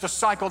that's just a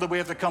cycle that we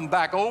have to come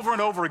back over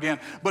and over again,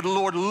 but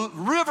Lord,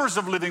 rivers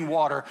of living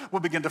water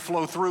will begin to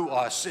flow through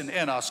us and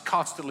in us,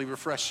 constantly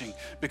refreshing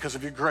because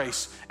of your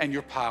grace and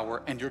your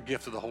power and your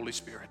gift of the Holy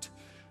Spirit.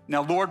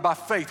 Now, Lord, by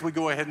faith, we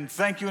go ahead and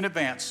thank you in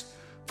advance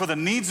for the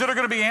needs that are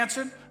going to be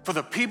answered, for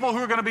the people who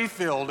are going to be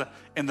filled,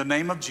 in the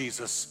name of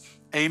Jesus.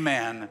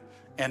 Amen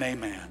and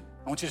amen.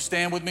 I want you to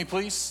stand with me,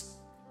 please.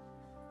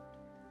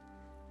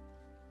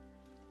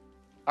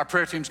 Our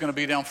prayer team's going to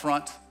be down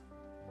front.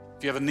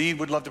 If you have a need,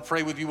 we'd love to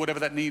pray with you, whatever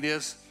that need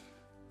is.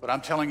 But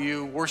I'm telling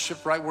you,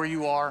 worship right where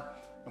you are.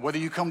 And whether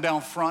you come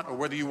down front or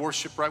whether you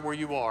worship right where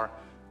you are,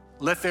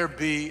 let there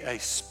be a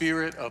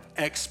spirit of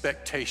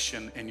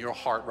expectation in your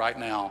heart right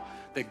now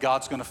that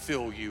God's going to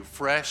fill you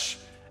fresh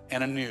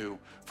and anew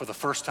for the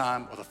first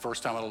time or the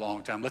first time in a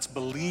long time. Let's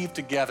believe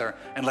together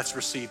and let's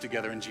receive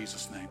together in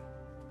Jesus' name.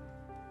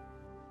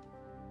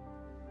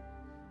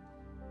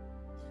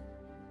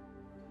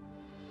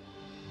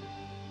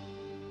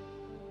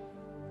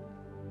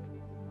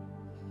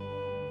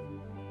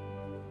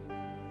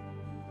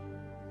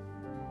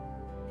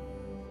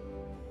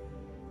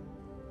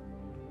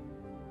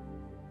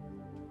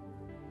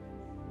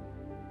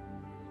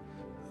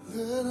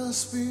 Let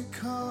us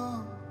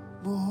become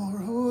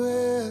more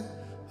aware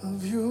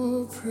of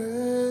your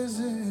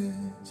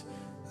presence.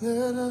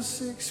 Let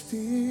us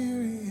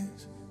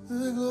experience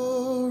the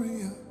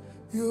glory of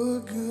your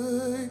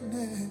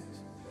goodness.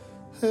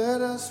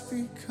 Let us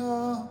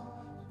become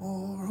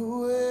more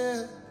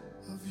aware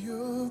of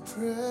your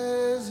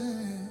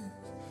presence.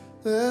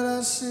 Let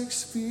us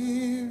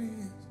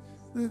experience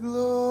the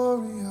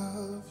glory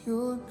of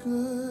your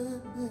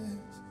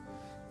goodness.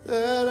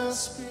 Let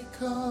us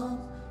become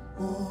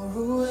more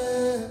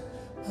aware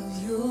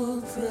of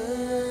your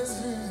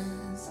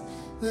presence.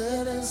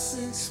 Let us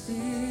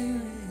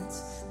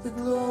experience the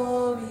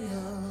glory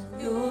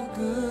of your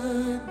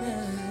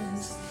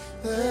goodness.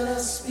 Let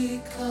us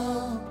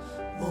become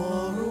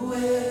more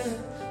aware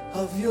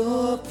of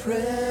your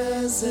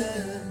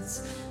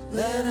presence.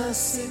 Let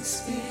us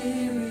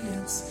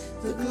experience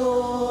the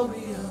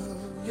glory of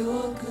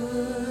your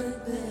goodness.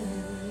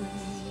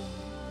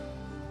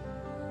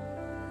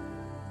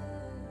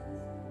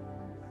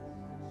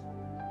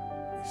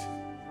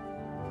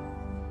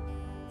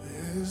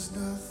 There's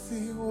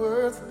nothing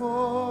worth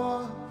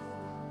more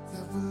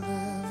that will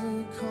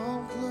ever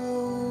come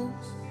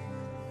close.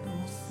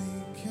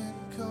 Nothing can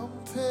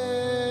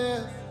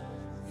compare.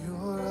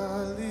 You're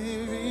our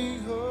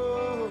living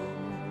hope.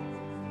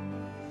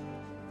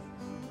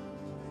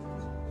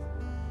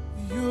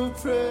 Your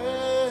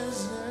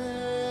presence.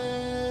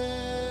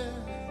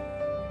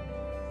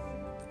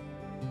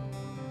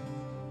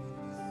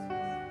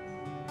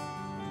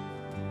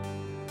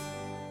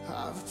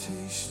 I've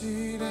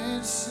tasted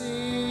and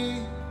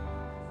seen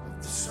of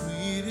the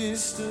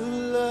sweetest of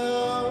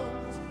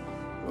loves,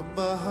 when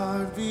my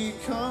heart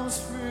becomes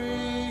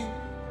free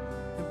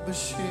and my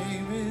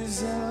shame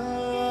is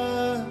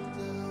undone.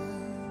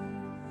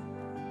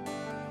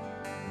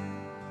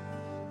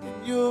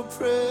 In your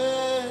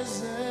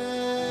presence,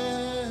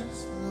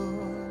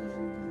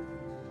 Lord.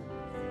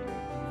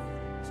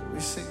 So we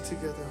sing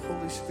together,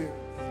 Holy Spirit.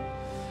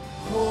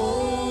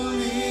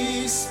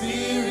 Holy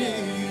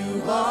Spirit,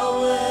 you are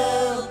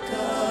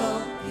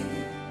welcome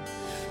here.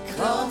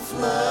 Come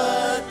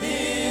flood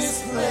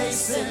this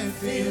place and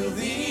fill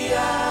the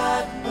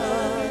atmosphere.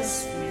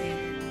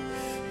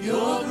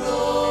 Your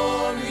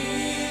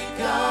glory,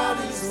 God,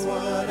 is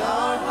what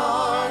our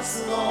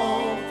hearts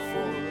long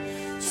for.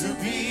 To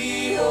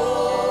be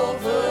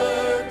overcome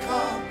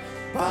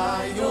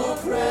by your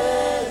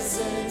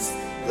presence,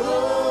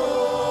 Lord.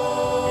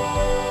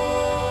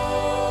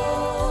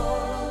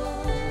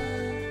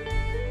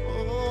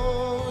 Oh,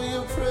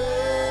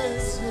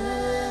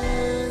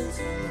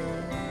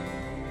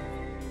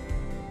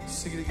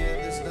 Sing it again.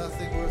 There's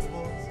nothing worth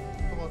more.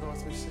 Come on,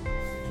 North, we sing.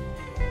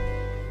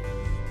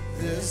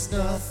 There's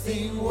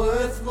nothing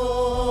worth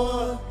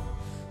more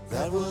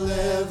that will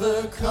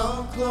ever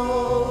come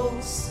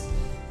close.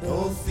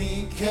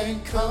 Nothing can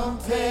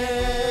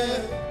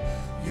compare.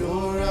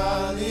 You're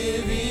our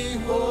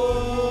living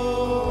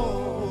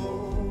hope.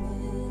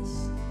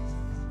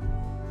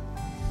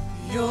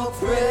 Your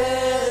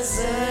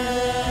presence,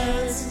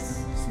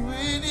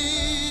 we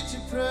need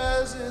your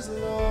presence,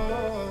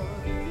 Lord.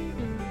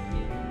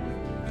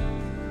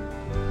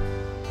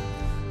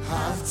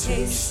 I've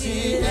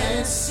tasted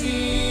and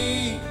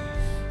seen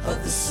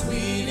of the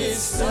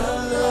sweetest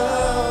of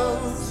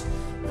loves,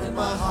 when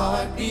my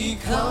heart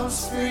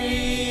becomes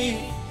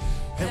free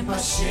and my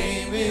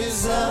shame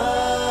is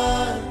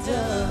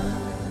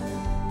undone.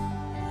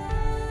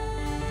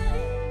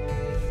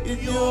 In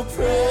your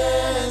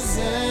presence,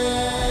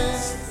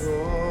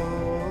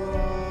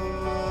 Lord.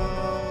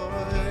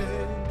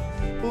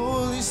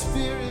 Holy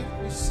Spirit,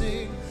 we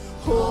sing.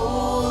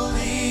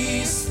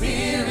 Holy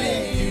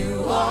Spirit,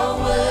 you are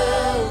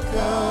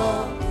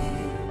welcome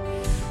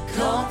here.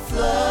 Come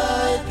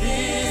flood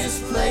this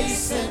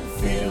place and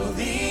fill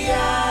the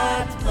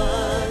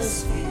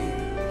atmosphere.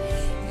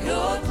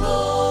 Your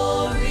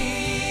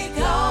glory,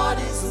 God,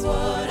 is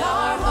what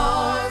our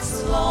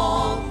hearts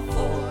long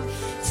for,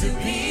 to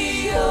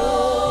be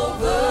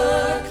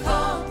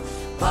overcome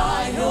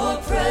by your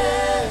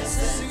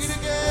presence. Sing it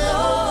again,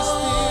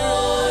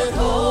 Lord.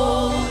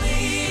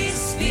 Holy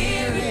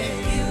Spirit,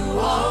 you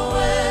are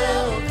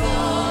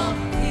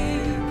welcome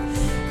here.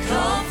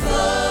 Come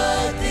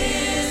flood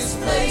this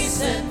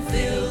place and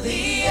fill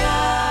the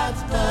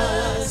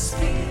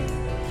atmosphere.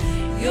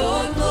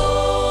 Your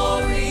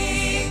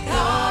glory,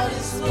 God,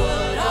 is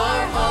what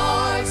our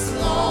hearts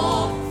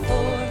long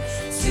for,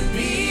 to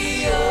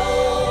be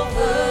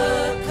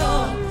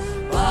overcome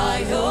by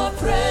your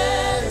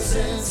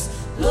presence,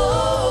 Lord.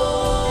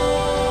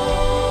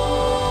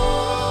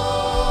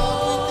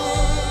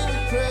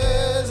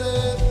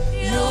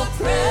 Your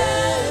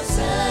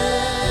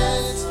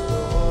presence,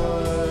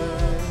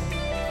 Lord.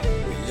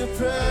 Your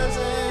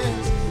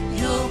presence,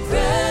 your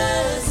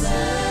presence,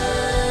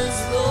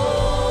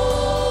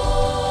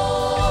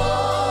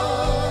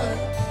 Lord.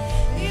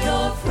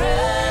 Your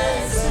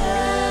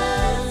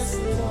presence,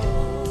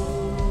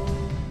 Lord.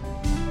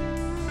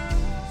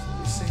 So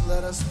we sing,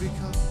 let us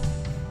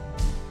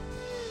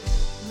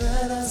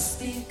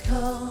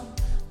become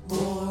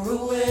more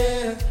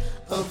aware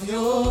of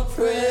your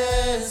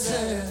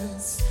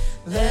presence.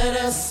 Let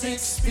us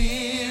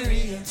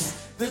experience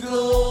the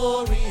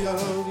glory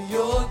of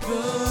your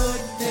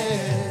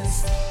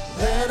goodness.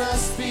 Let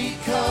us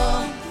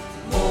become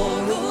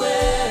more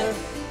aware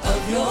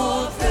of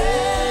your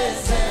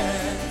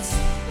presence.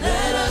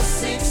 Let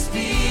us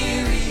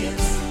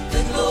experience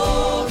the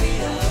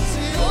glory of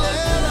your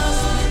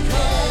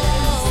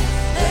goodness.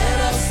 Let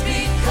us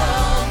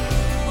become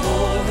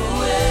more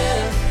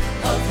aware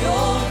of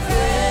your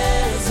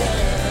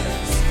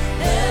presence.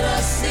 Let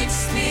us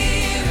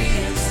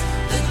experience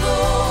the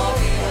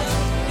glory of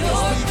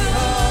your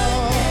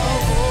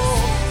goodness.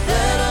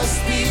 Let us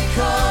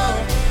become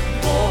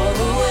more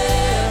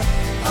aware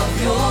of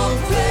your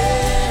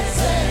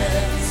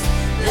presence.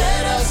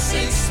 Let us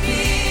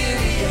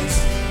experience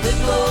the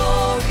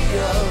glory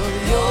of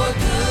your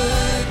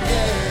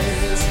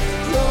goodness,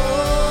 Lord.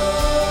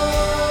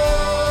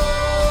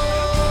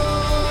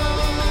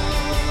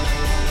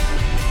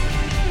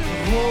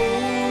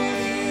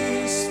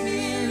 Holy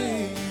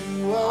Spirit,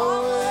 you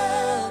are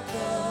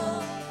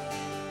welcome.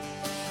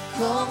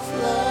 Come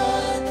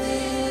flood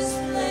this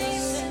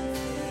place and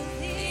fill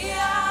the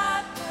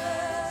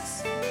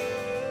atmosphere.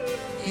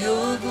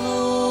 Your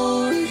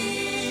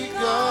glory,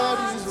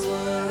 God, is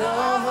what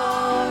our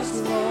hearts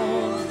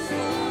long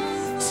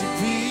for, to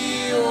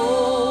be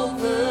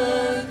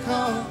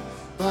overcome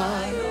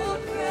by your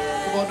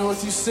presence. Come on,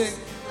 North, you sing.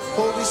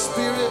 Holy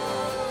Spirit,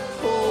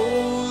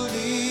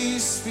 Holy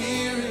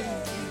Spirit,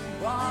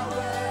 you are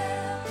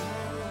welcome.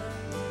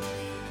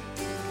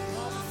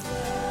 Come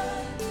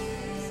flood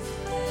this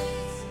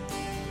place.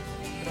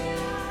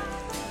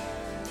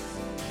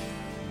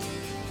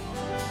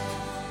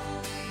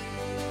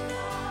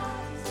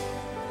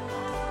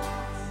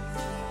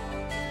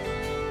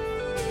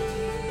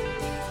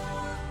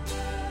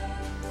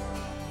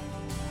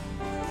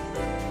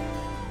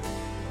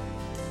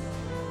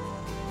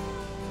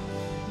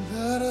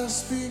 Let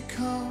us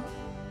become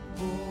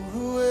more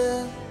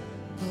aware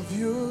of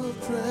your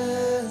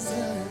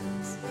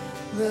presence.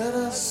 Let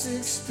us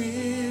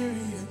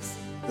experience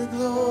the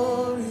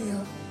glory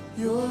of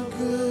your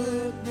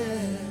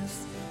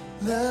goodness.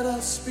 Let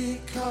us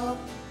become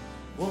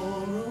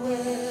more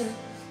aware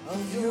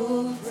of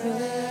your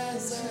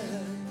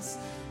presence.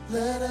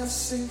 Let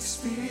us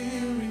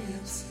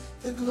experience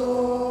the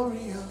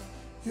glory of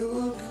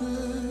your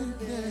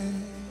goodness.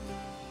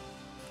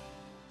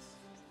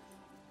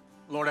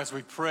 Lord, as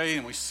we pray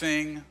and we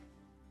sing,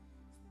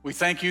 we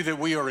thank you that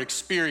we are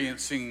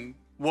experiencing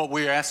what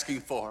we're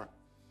asking for.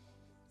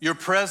 Your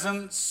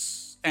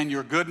presence and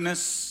your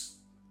goodness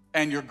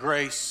and your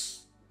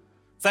grace.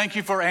 Thank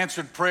you for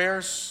answered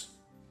prayers.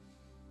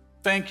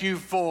 Thank you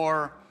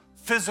for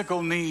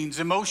physical needs,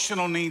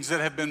 emotional needs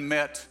that have been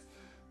met.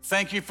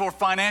 Thank you for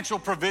financial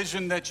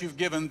provision that you've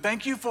given.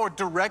 Thank you for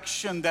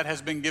direction that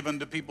has been given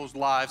to people's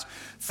lives.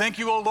 Thank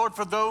you, oh Lord,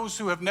 for those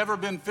who have never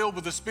been filled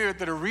with the Spirit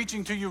that are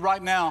reaching to you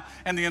right now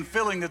and the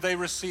infilling that they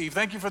receive.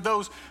 Thank you for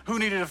those who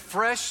needed a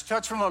fresh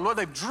touch from the Lord. Lord,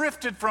 they've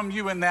drifted from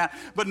you in that,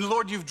 but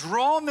Lord, you've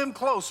drawn them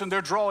close and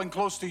they're drawing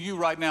close to you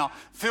right now.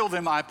 Fill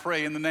them, I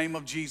pray, in the name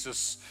of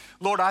Jesus.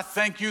 Lord, I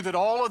thank you that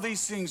all of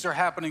these things are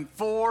happening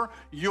for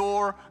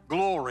your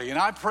glory. And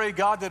I pray,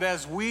 God, that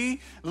as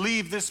we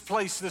leave this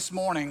place this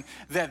morning,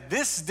 that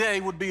this day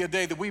would be a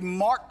day that we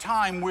mark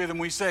time with and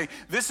we say,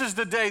 this is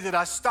the day that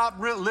I stopped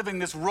living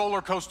this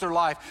roller coaster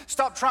life,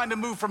 stopped trying to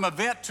move from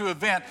event to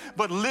event,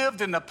 but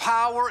lived in the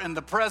power and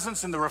the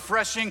presence and the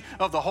refreshing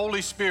of the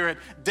Holy Spirit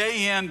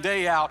day in,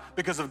 day out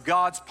because of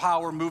God's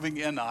power moving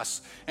in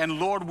us. And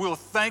Lord, we'll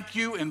thank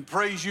you and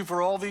praise you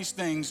for all these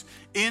things.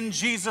 In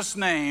Jesus'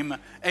 name,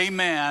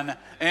 amen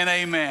and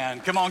amen.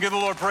 Come on, give the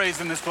Lord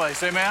praise in this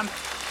place. Amen.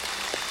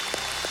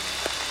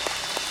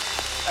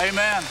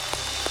 Amen.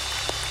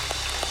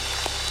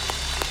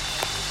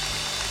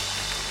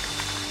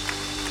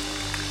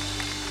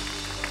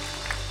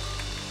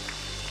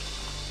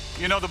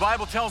 You know, the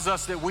Bible tells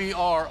us that we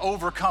are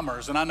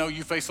overcomers, and I know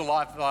you face a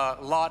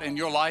lot in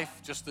your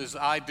life, just as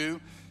I do,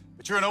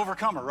 but you're an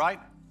overcomer, right?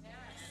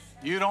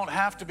 You don't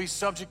have to be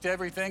subject to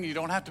everything. You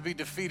don't have to be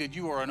defeated.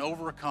 You are an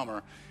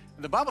overcomer.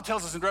 And the Bible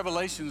tells us in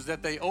Revelations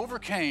that they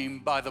overcame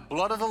by the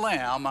blood of the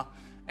Lamb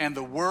and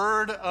the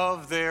word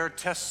of their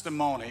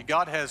testimony.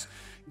 God has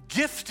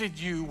gifted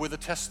you with a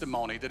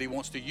testimony that he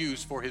wants to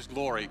use for his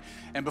glory.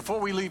 And before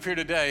we leave here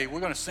today,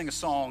 we're going to sing a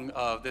song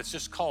that's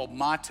just called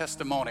My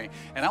Testimony.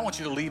 And I want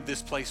you to leave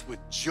this place with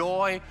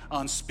joy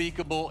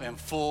unspeakable and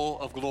full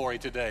of glory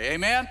today.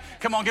 Amen?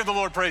 Come on, give the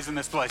Lord praise in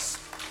this place.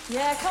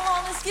 Yeah, come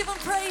on, let's give him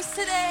praise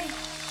today.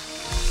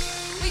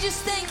 We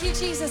just thank you,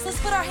 Jesus. Let's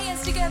put our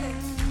hands together.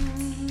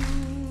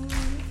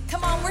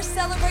 Come on, we're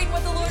celebrating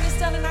what the Lord has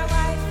done in our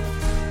life.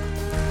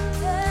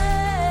 Hey.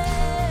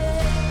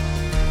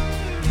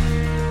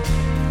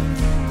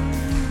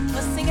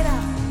 Let's sing it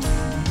out.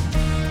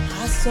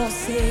 I saw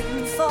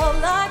Satan fall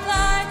like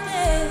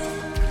lightning.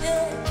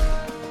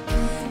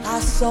 Yeah. I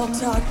saw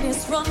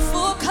darkness run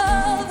for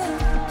cover.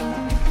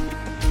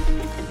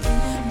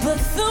 But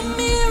the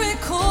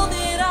miracle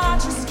that I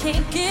just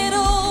can't get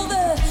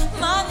over,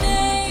 my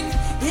name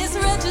is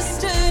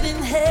registered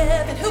in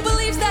heaven. Who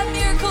believes that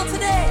miracle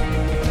today?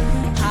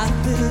 I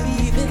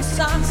believe in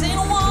signs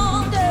and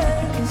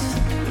wonders.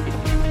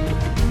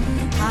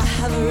 I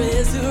have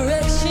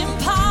resurrection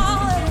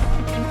power.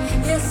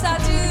 Yes, I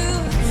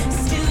do.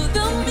 Still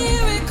the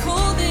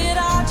miracle that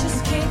I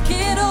just can't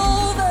get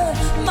over,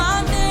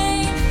 my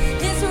name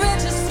is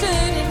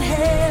registered in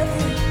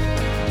heaven.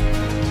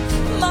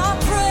 My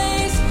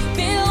praise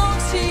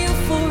belongs to you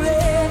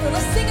forever.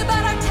 Let's sing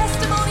about our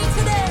testimony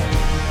today.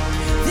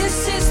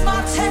 This is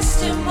my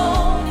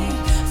testimony,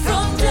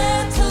 from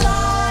death to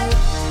life.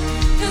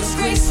 'Cause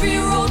grace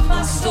rewrote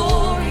my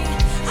story.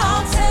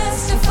 I'll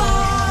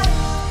testify.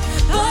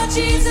 But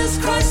Jesus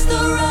Christ the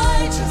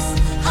righteous,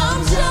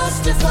 I'm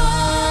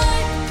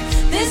justified.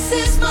 This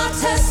is my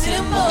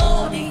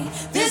testimony.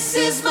 This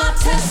is my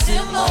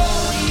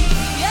testimony.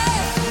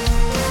 Yeah.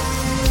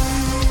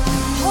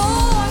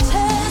 Oh, our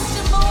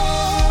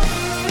testimony.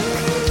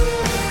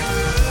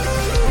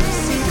 We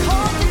sing,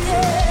 come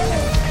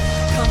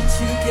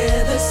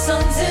together,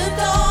 sons and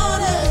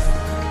daughters,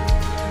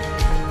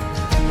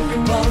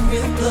 bought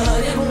with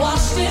blood and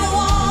washed in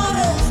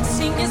water.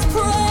 Sing his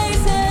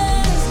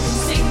praises,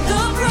 sing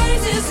the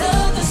praises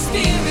of the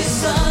Spirit,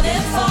 Son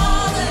and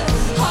Father.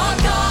 Our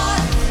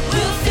God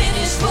will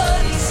finish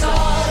what he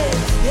started.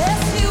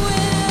 Yes, he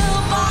will.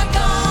 My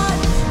God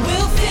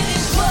will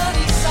finish what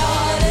he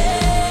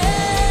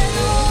started.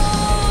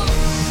 Oh,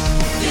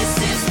 this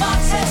is my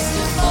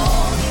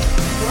testimony,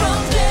 from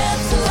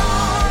death to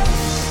life.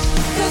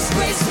 'Cause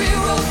grace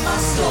rewrote my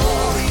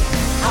story.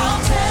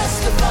 I'll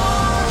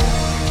testify.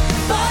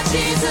 By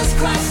Jesus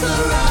Christ the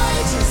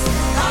righteous,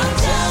 I'm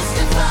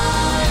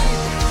justified.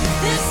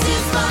 This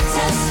is my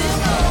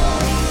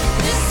testimony.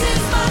 This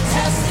is my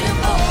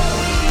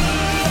testimony.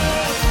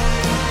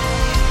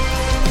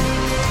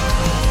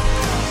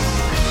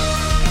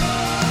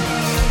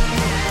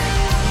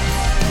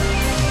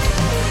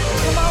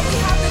 Come on, we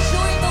have the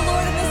joy of the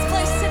Lord in this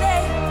place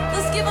today.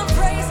 Let's give him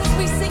praise as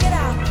we sing it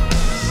out.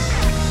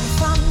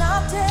 If I'm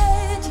not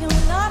dead,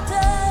 you're not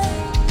dead.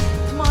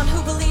 Come on,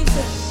 who believes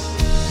it?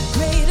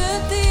 Greater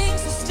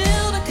things are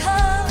still to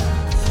come.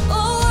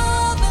 Oh,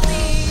 I believe.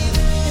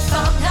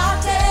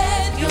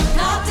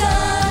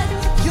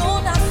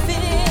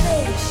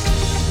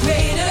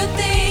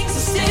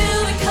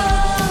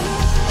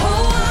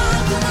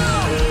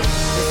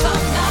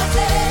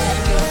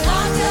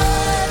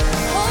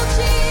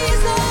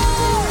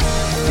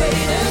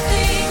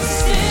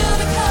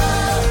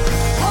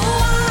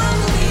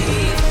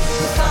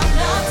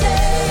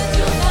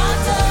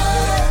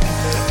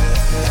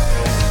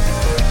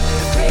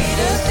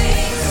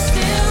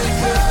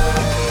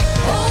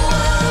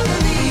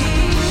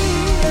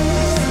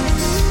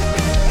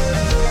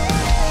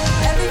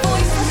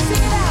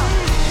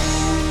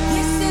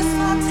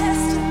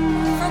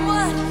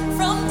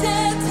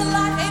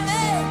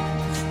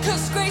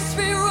 'cause grace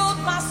rewrote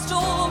my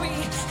story,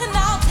 and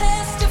I'll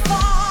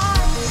testify.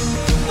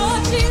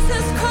 Lord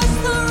Jesus Christ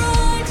the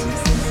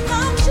righteous,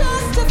 I'm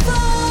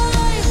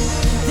justified.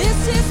 This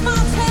is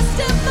my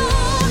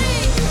testimony.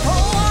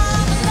 Oh,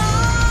 I'm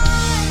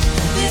alive.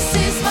 This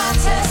is my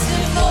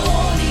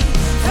testimony.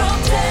 From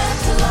death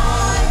to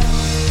life,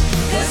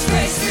 'cause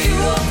grace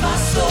rewrote my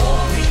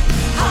story.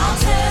 I'll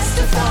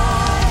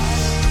testify.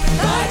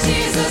 By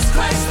Jesus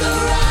Christ the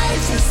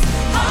righteous,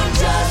 I'm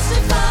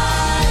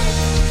justified.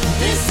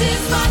 This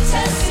is my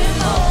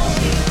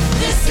testimony.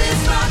 This is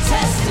my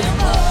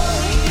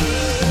testimony.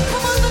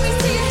 Come on, let me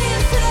see your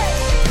hands today.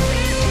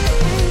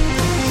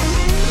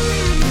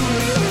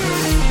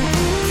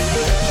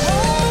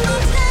 Oh, my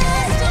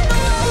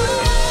testimony.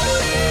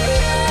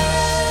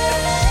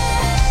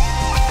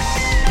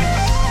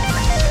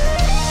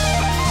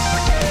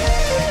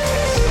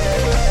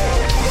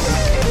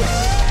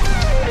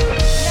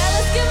 Yeah,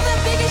 let's give him that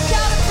biggest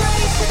shout of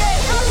praise today.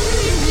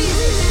 Hallelujah,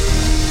 Jesus.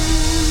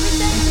 We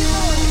thank you,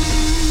 Lord.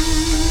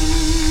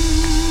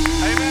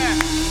 Amen.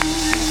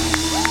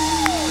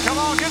 Come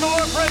on, give the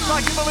Lord praise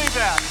like you believe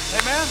that.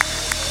 Amen.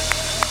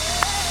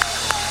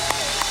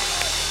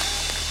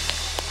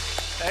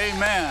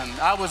 Amen.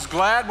 I was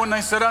glad when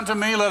they said unto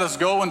me, let us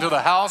go into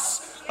the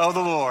house of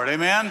the Lord.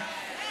 Amen.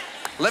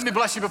 Let me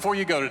bless you before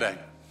you go today.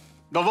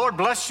 The Lord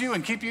bless you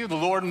and keep you. The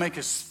Lord make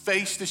his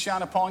face to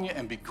shine upon you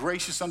and be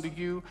gracious unto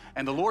you.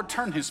 And the Lord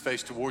turn his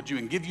face toward you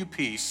and give you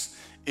peace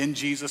in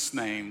Jesus'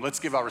 name. Let's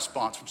give our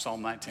response from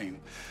Psalm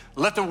 19.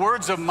 Let the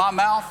words of my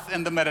mouth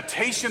and the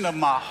meditation of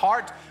my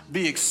heart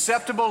be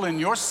acceptable in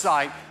your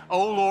sight,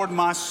 O Lord,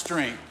 my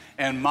strength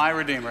and my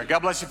Redeemer. God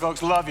bless you,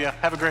 folks. Love you.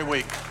 Have a great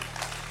week.